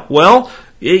want. Well,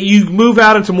 you move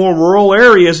out into more rural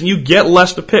areas and you get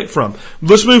less to pick from.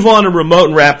 Let's move on to remote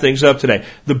and wrap things up today.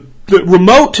 The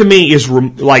remote to me is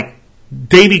like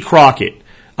Davy Crockett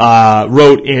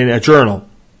wrote in a journal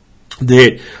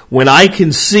that when I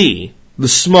can see the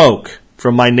smoke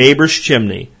from my neighbor's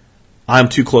chimney, I'm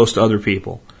too close to other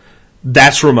people.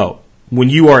 That's remote. When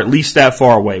you are at least that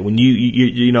far away, when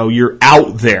you're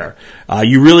out there,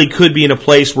 you really could be in a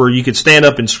place where you could stand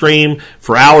up and scream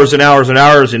for hours and hours and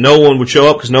hours, and no one would show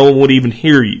up because no one would even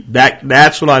hear you.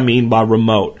 That's what I mean by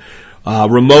remote.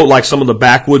 Remote, like some of the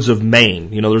backwoods of Maine.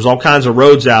 There's all kinds of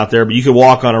roads out there, but you could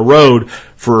walk on a road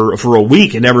for a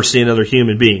week and never see another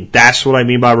human being. That's what I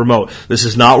mean by remote. This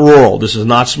is not rural. This is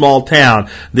not small town.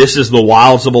 This is the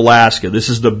wilds of Alaska. This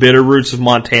is the bitter roots of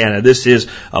Montana. This is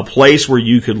a place where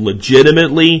you could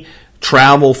legitimately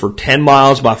travel for 10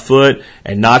 miles by foot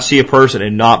and not see a person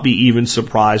and not be even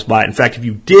surprised by it. In fact, if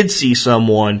you did see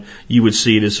someone, you would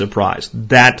see it as surprise.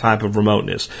 That type of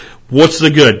remoteness. What's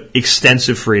the good?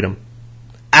 Extensive freedom.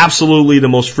 Absolutely the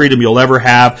most freedom you'll ever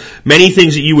have. Many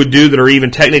things that you would do that are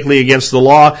even technically against the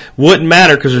law wouldn't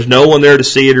matter because there's no one there to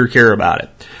see it or care about it.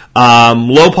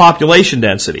 Low population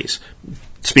densities.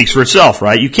 Speaks for itself,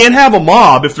 right? You can't have a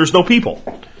mob if there's no people.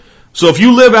 So if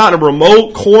you live out in a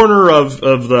remote corner of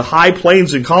the high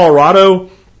plains in Colorado,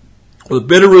 or the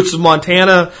bitter roots of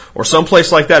Montana, or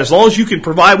someplace like that, as long as you can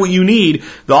provide what you need,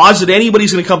 the odds that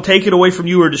anybody's going to come take it away from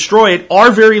you or destroy it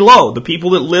are very low. The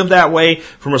people that live that way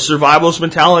from a survivalist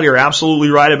mentality are absolutely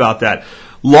right about that.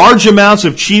 Large amounts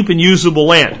of cheap and usable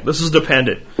land. This is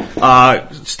dependent.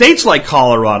 States like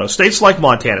Colorado, states like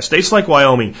Montana, states like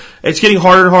Wyoming, it's getting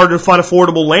harder and harder to find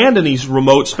affordable land in these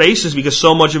remote spaces because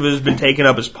so much of it has been taken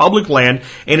up as public land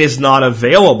and is not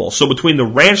available. So between the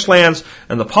ranch lands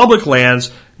and the public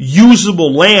lands,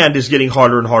 usable land is getting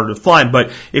harder and harder to find.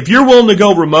 But if you're willing to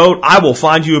go remote, I will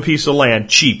find you a piece of land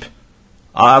cheap.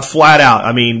 Flat out.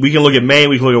 I mean, we can look at Maine,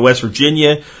 we can look at West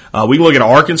Virginia, we can look at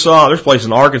Arkansas. There's places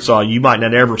in Arkansas you might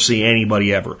not ever see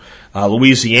anybody ever.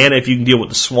 Louisiana, if you can deal with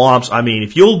the swamps. I mean,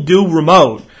 if you'll do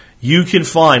remote, you can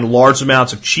find large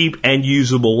amounts of cheap and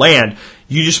usable land.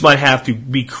 You just might have to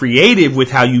be creative with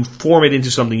how you form it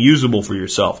into something usable for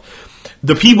yourself.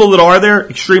 The people that are there,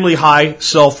 extremely high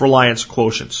self-reliance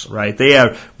quotients, right? They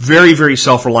have very, very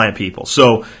self-reliant people.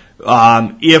 So,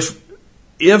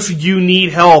 if you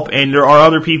need help and there are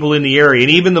other people in the area,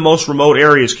 and even the most remote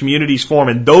areas, communities form,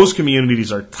 and those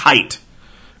communities are tight,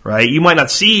 right? You might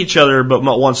not see each other but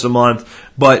once a month,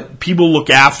 but people look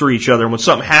after each other. And when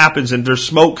something happens and there's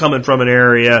smoke coming from an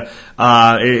area,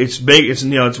 it's big. It's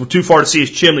too far to see his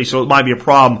chimney, so it might be a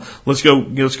problem. Let's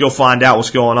go find out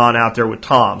what's going on out there with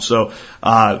Tom. So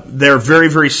they're very,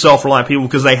 very self-reliant people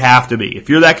because they have to be. If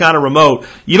you're that kind of remote,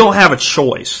 you don't have a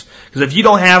choice. Because if you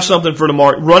don't have something for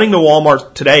tomorrow, running to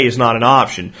Walmart today is not an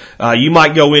option. You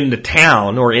might go into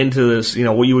town or into this,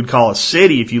 what you would call a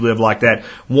city if you live like that,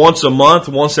 once a month,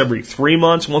 once every 3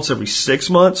 months, once every 6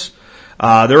 months.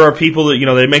 There are people that,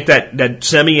 they make that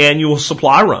semi-annual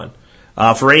supply run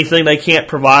for anything they can't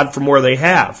provide from where they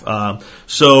have.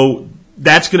 So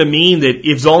that's going to mean that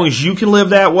as long as you can live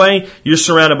that way, you're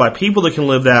surrounded by people that can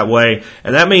live that way,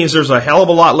 and that means there's a hell of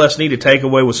a lot less need to take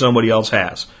away what somebody else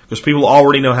has, because people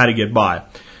already know how to get by.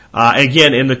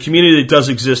 Again, and the community that does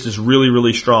exist is really,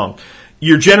 really strong.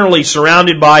 You're generally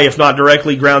surrounded by, if not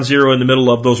directly, ground zero in the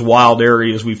middle of those wild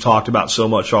areas we've talked about so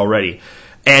much already.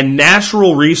 And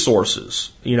natural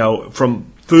resources,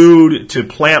 from food to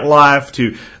plant life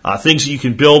to things that you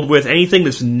can build with, anything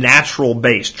that's natural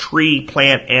based, tree,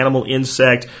 plant, animal,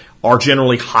 insect, are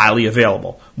generally highly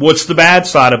available. What's the bad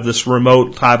side of this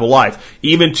remote type of life?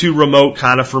 Even too remote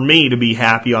kind of for me to be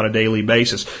happy on a daily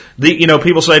basis.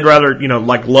 People say they'd rather,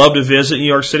 love to visit New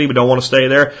York City but don't want to stay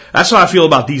there. That's how I feel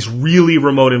about these really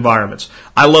remote environments.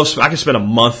 I can spend a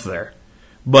month there.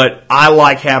 But I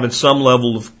like having some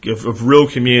level of real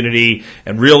community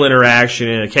and real interaction,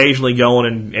 and occasionally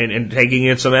going and taking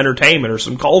in some entertainment or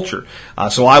some culture.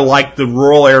 So I like the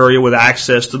rural area with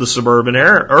access to the suburban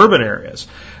urban areas.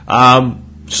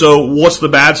 So what's the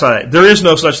bad side? There is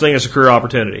no such thing as a career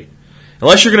opportunity.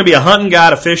 Unless you're going to be a hunting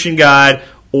guide, a fishing guide,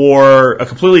 or a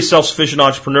completely self-sufficient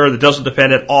entrepreneur that doesn't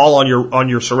depend at all on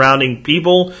your surrounding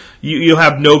people, you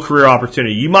have no career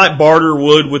opportunity. You might barter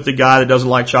wood with the guy that doesn't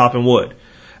like chopping wood.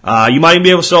 You might even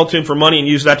be able to sell it to him for money and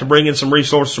use that to bring in some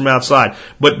resources from outside.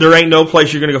 But there ain't no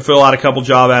place you're going to go fill out a couple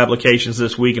job applications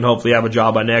this week and hopefully have a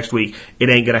job by next week. It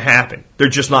ain't going to happen. They're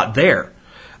just not there.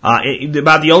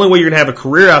 About the only way you're going to have a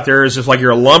career out there is if like you're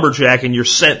a lumberjack and you're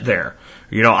sent there.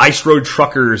 Ice road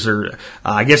truckers, or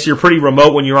I guess you're pretty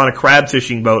remote when you're on a crab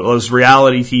fishing boat, those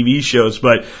reality TV shows.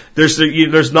 But there's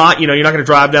not, you're not going to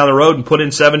drive down the road and put in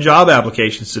 7 job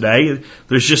applications today.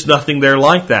 There's just nothing there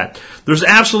like that. You're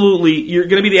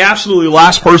going to be the absolutely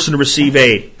last person to receive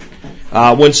aid.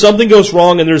 When something goes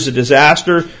wrong and there's a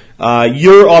disaster,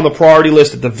 you're on the priority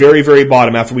list at the very, very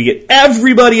bottom. After we get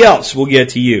everybody else, we'll get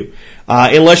to you.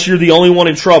 Unless you're the only one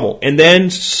in trouble. And then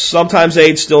sometimes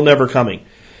aid's still never coming.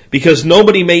 Because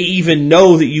nobody may even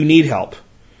know that you need help,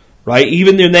 right?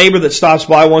 Even your neighbor that stops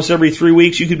by once every 3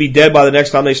 weeks, you could be dead by the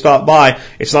next time they stop by.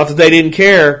 It's not that they didn't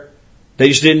care; they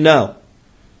just didn't know.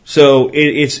 So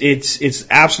it's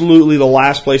absolutely the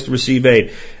last place to receive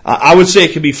aid. I would say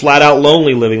it can be flat out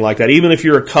lonely living like that. Even if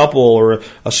you're a couple or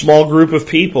a small group of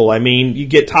people, you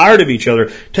get tired of each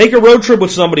other. Take a road trip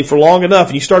with somebody for long enough,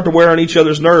 and you start to wear on each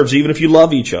other's nerves, even if you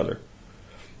love each other.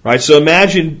 Right, so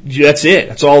imagine that's it.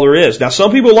 That's all there is. Now,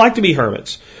 some people like to be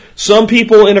hermits. Some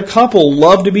people in a couple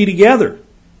love to be together.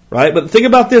 Right, but think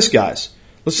about this, guys.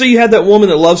 Let's say you had that woman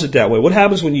that loves it that way. What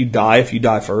happens when you die if you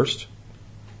die first?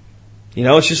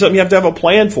 It's just something you have to have a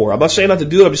plan for. I'm not saying not to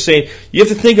do it. I'm just saying you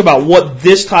have to think about what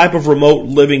this type of remote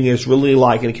living is really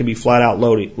like, and it can be flat out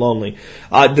lonely.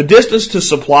 The distance to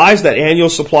supplies, that annual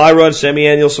supply run,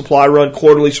 semi-annual supply run,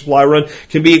 quarterly supply run,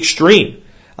 can be extreme.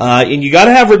 And you got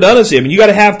to have redundancy. You got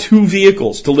to have 2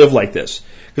 vehicles to live like this.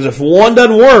 Because if one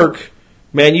doesn't work,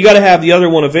 man, you got to have the other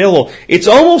one available. It's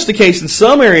almost the case in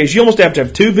some areas you almost have to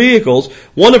have 2 vehicles,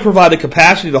 one to provide the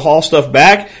capacity to haul stuff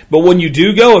back. But when you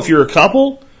do go, if you're a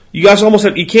couple, you guys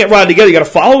you can't ride together. You got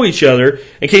to follow each other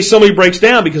in case somebody breaks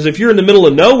down. Because if you're in the middle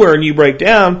of nowhere and you break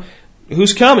down,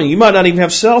 who's coming? You might not even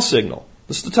have cell signal.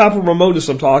 This is the type of remoteness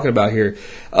I'm talking about here.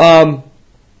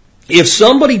 If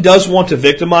somebody does want to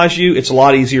victimize you, it's a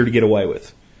lot easier to get away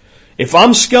with. If I'm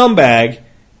scumbag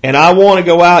and I want to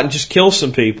go out and just kill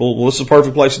some people, well, this is the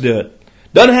perfect place to do it.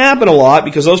 Doesn't happen a lot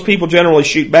because those people generally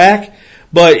shoot back.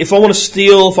 But if I want to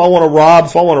steal, if I want to rob,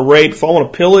 if I want to rape, if I want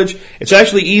to pillage, it's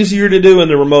actually easier to do in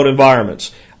the remote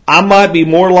environments. I might be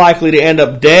more likely to end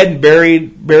up dead and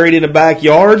buried in a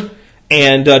backyard,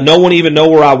 and no one even know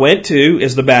where I went to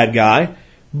as the bad guy.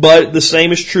 But the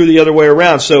same is true the other way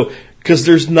around. So, because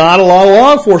there's not a lot of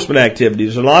law enforcement activity.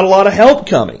 There's not a lot of help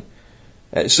coming.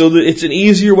 So it's an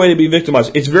easier way to be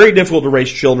victimized. It's very difficult to raise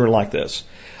children like this.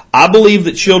 I believe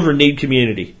that children need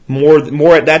community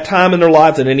more at that time in their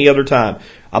life than any other time.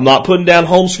 I'm not putting down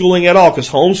homeschooling at all, because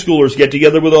homeschoolers get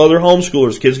together with other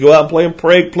homeschoolers. Kids go out and play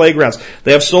in playgrounds.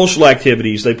 They have social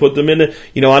activities. They put them into,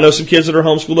 I know some kids that are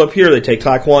homeschooled up here. They take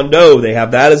Taekwondo. They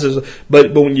have that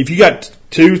but if you got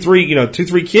two,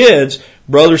 three kids,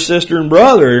 brother, sister, and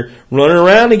brother running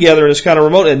around together and it's kind of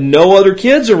remote and no other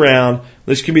kids around,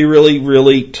 this can be really,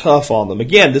 really tough on them.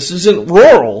 Again, this isn't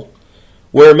rural,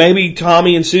 where maybe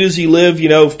Tommy and Susie live,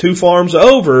 2 farms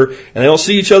over, and they don't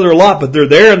see each other a lot, but they're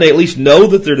there and they at least know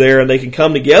that they're there and they can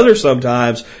come together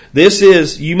sometimes.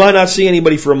 You might not see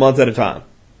anybody for a month at a time.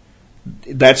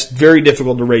 That's very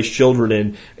difficult to raise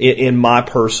children in my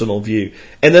personal view.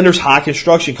 And then there's high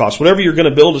construction costs. Whatever you're going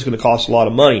to build is going to cost a lot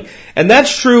of money. And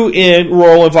that's true in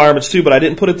rural environments too, but I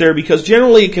didn't put it there because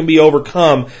generally it can be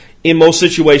overcome in most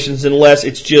situations unless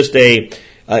it's just an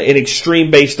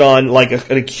extreme based on like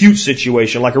an acute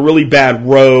situation, like a really bad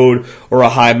road or a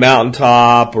high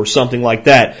mountaintop or something like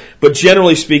that. But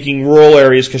generally speaking, rural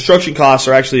areas, construction costs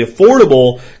are actually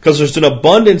affordable because there's an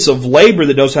abundance of labor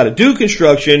that knows how to do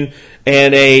construction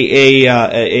and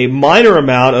a minor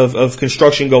amount of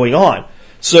construction going on.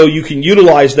 So you can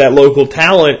utilize that local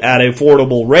talent at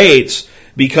affordable rates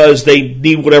because they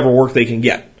need whatever work they can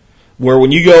get. Where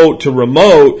when you go to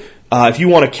remote, if you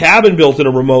want a cabin built in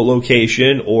a remote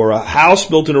location or a house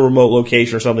built in a remote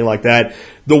location or something like that,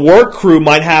 the work crew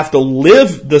might have to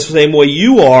live the same way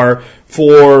you are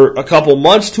for a couple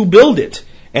months to build it.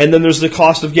 And then there's the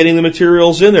cost of getting the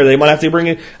materials in there. They might have to bring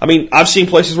in, I've seen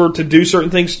places where to do certain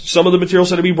things, some of the materials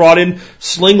had to be brought in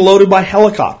sling loaded by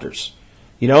helicopters.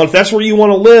 If that's where you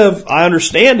want to live, I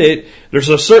understand it. There's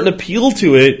a certain appeal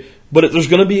to it, but there's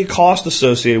going to be a cost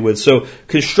associated with it. So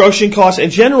construction costs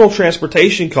and general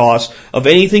transportation costs of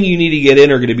anything you need to get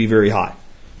in are going to be very high.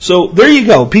 So there you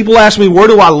go. People ask me, where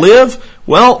do I live?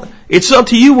 Well, it's up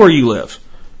to you where you live.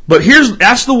 But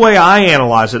that's the way I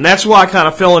analyze it, and that's why I kind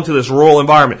of fell into this rural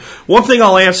environment. One thing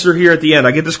I'll answer here at the end,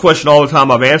 I get this question all the time.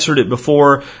 I've answered it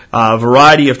before a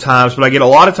variety of times, but I get a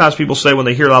lot of times people say when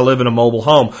they hear that I live in a mobile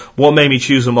home, what made me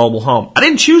choose a mobile home? I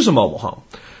didn't choose a mobile home.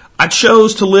 I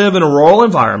chose to live in a rural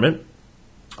environment,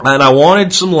 and I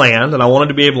wanted some land, and I wanted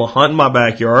to be able to hunt in my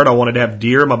backyard. I wanted to have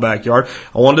deer in my backyard.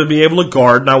 I wanted to be able to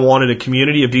garden. I wanted a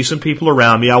community of decent people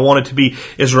around me. I wanted to be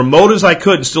as remote as I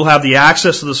could and still have the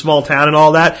access to the small town and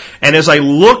all that. And as I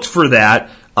looked for that,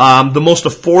 the most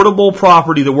affordable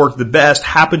property that worked the best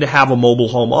happened to have a mobile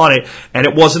home on it, and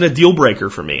it wasn't a deal breaker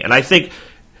for me. And I think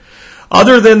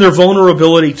other than their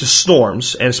vulnerability to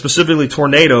storms, and specifically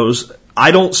tornadoes,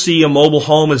 I don't see a mobile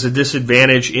home as a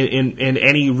disadvantage in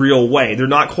any real way. They're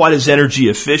not quite as energy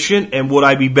efficient, and would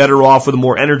I be better off with a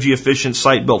more energy efficient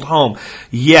site-built home?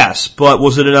 Yes, but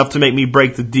was it enough to make me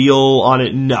break the deal on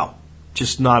it? No,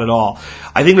 just not at all.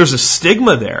 I think there's a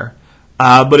stigma there.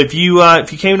 But if you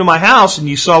came to my house and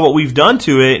you saw what we've done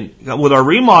to it with our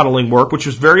remodeling work, which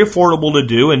was very affordable to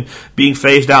do and being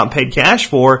phased out and paid cash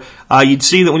for, you'd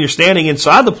see that when you're standing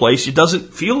inside the place, it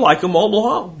doesn't feel like a mobile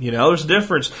home. There's a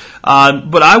difference.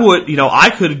 But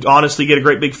I could honestly get a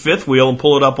great big fifth wheel and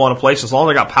pull it up on a place as long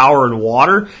as I got power and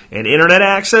water and internet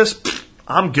access.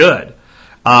 I'm good.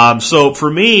 So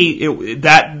for me,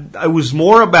 it was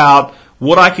more about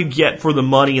what I could get for the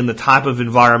money and the type of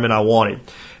environment I wanted.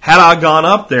 Had I gone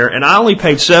up there, and I only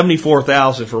paid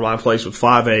 $74,000 for my place with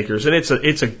 5 acres, and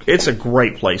it's a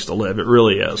great place to live. It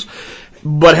really is.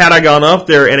 But had I gone up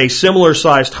there in a similar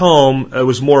sized home, it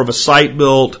was more of a site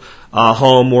built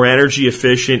home, more energy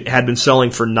efficient, had been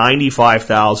selling for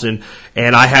 $95,000,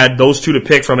 and I had those two to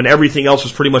pick from, and everything else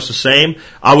was pretty much the same.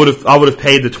 I would have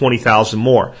paid the $20,000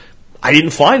 more. I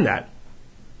didn't find that.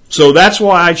 So that's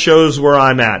why I chose where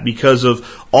I'm at, because of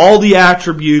all the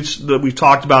attributes that we've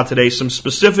talked about today, some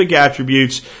specific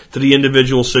attributes to the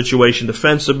individual situation,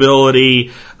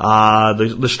 defensibility,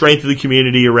 the strength of the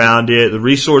community around it, the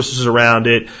resources around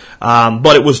it,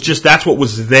 but it was just, that's what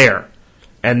was there.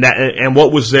 And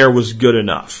what was there was good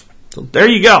enough. So there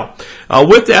you go.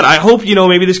 With that, I hope,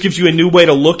 maybe this gives you a new way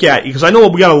to look at it, because I know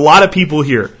we got a lot of people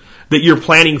here that you're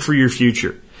planning for your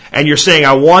future. And you're saying,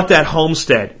 I want that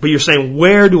homestead. But you're saying,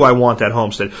 where do I want that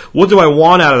homestead? What do I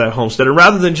want out of that homestead? And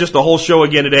rather than just a whole show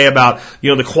again today about,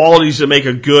 the qualities that make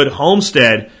a good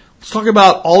homestead, let's talk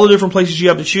about all the different places you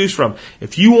have to choose from.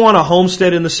 If you want a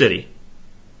homestead in the city,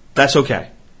 that's okay.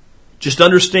 Just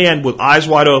understand with eyes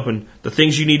wide open the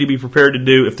things you need to be prepared to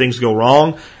do if things go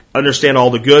wrong. Understand all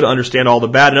the good, understand all the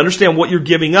bad, and understand what you're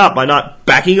giving up by not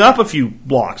backing up a few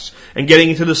blocks and getting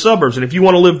into the suburbs. And if you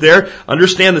want to live there,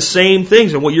 understand the same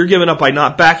things and what you're giving up by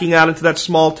not backing out into that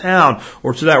small town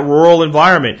or to that rural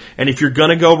environment. And if you're going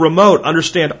to go remote,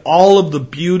 understand all of the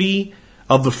beauty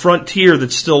of the frontier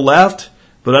that's still left,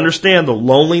 but understand the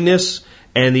loneliness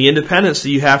and the independence that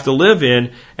you have to live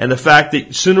in, and the fact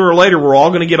that sooner or later we're all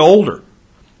going to get older.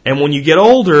 And when you get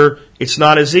older, it's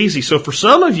not as easy. So for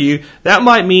some of you, that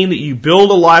might mean that you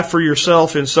build a life for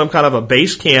yourself in some kind of a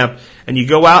base camp, and you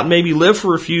go out and maybe live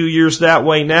for a few years that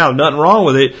way now. Nothing wrong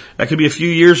with it. That could be a few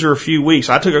years or a few weeks.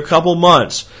 I took a couple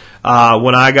months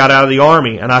when I got out of the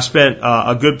Army, and I spent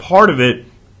a good part of it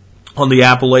on the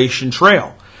Appalachian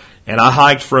Trail. And I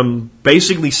hiked from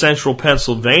basically central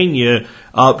Pennsylvania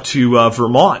up to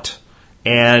Vermont.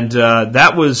 And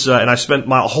that was, and I spent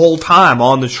my whole time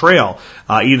on the trail,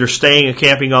 either staying and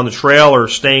camping on the trail or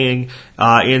staying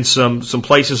in some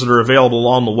places that are available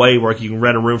along the way where you can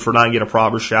rent a room for a night and get a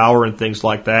proper shower and things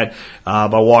like that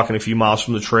by walking a few miles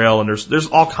from the trail. And there's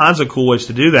all kinds of cool ways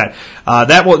to do that.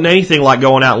 That wasn't anything like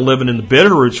going out and living in the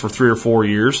Bitterroots for 3 or 4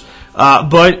 years,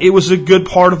 but it was a good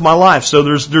part of my life. So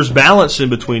there's balance in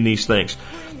between these things.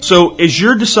 So as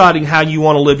you're deciding how you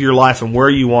want to live your life and where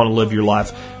you want to live your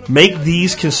life, make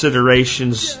these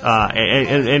considerations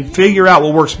and figure out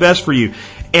what works best for you.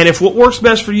 And if what works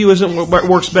best for you isn't what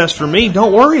works best for me,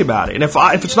 don't worry about it. And if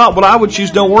it's not what I would choose,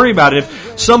 don't worry about it.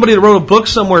 If somebody that wrote a book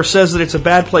somewhere says that it's a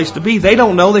bad place to be, they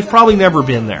don't know. They've probably never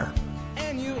been there.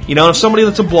 You know, if somebody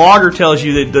that's a blogger tells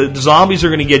you that the zombies are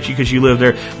going to get you because you live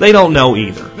there, they don't know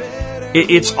either.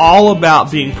 It's all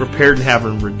about being prepared and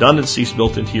having redundancies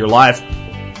built into your life.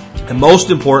 And most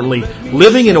importantly,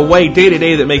 living in a way day to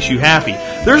day that makes you happy.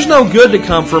 There's no good to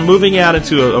come from moving out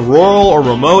into a rural or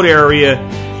remote area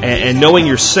and knowing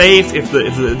you're safe if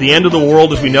the end of the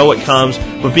world as we know it comes,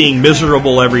 but being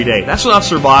miserable every day. That's not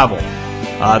survival.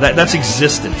 That's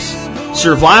existence.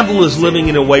 Survival is living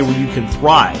in a way where you can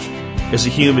thrive as a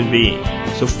human being.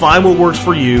 So find what works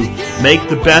for you, make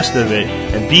the best of it,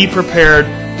 and be prepared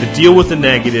to deal with the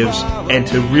negatives and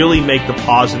to really make the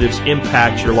positives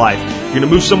impact your life. You're going to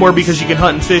move somewhere because you can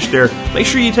hunt and fish there. Make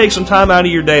sure you take some time out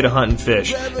of your day to hunt and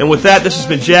fish. And with that, this has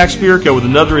been Jack Spirko with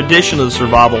another edition of the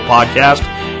Survival Podcast,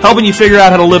 helping you figure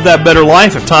out how to live that better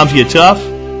life if times get tough,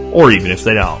 or even if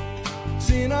they don't. It's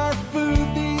in our food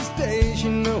these days, you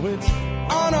know it's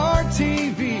on our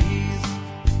TVs.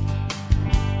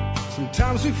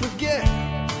 Sometimes we forget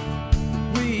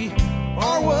we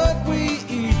are what we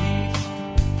eat.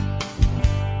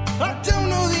 I don't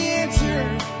know the answer.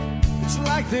 It's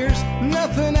like there's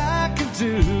nothing I can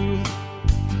do.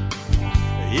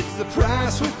 It's the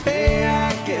price we pay,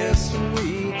 I guess, when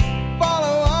we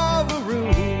follow all the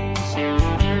rules.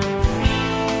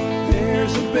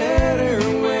 There's a better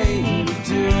way to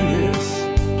do this.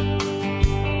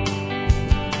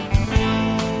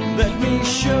 Let me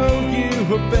show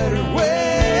you a better way.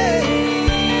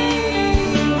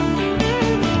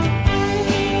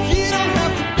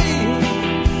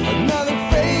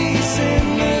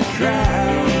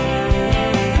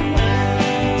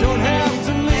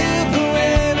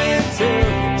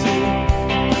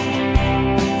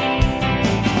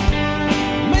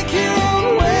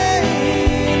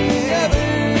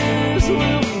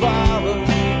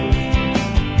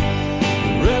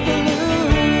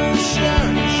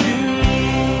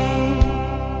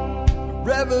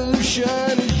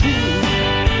 Revolution is you.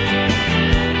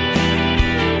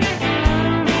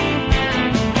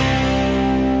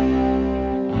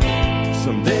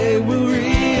 Someday we'll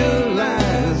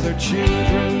realize our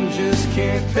children just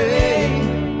can't pay.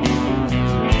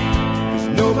 'Cause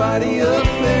nobody up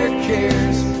there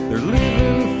cares. They're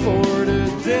living for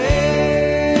today.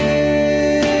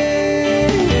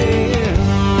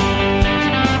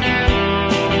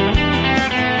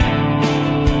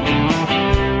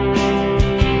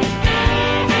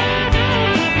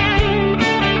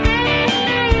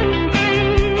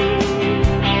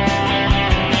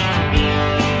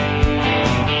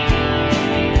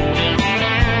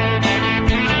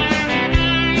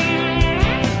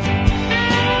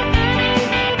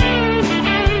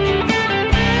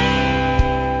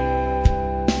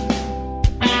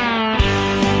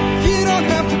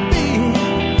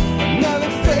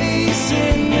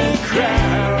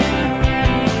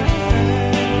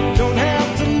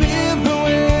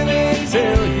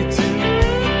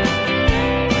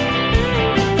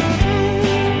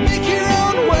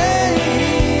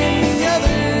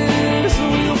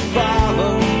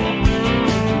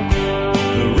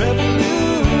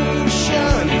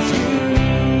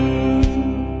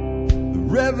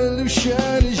 Revolution.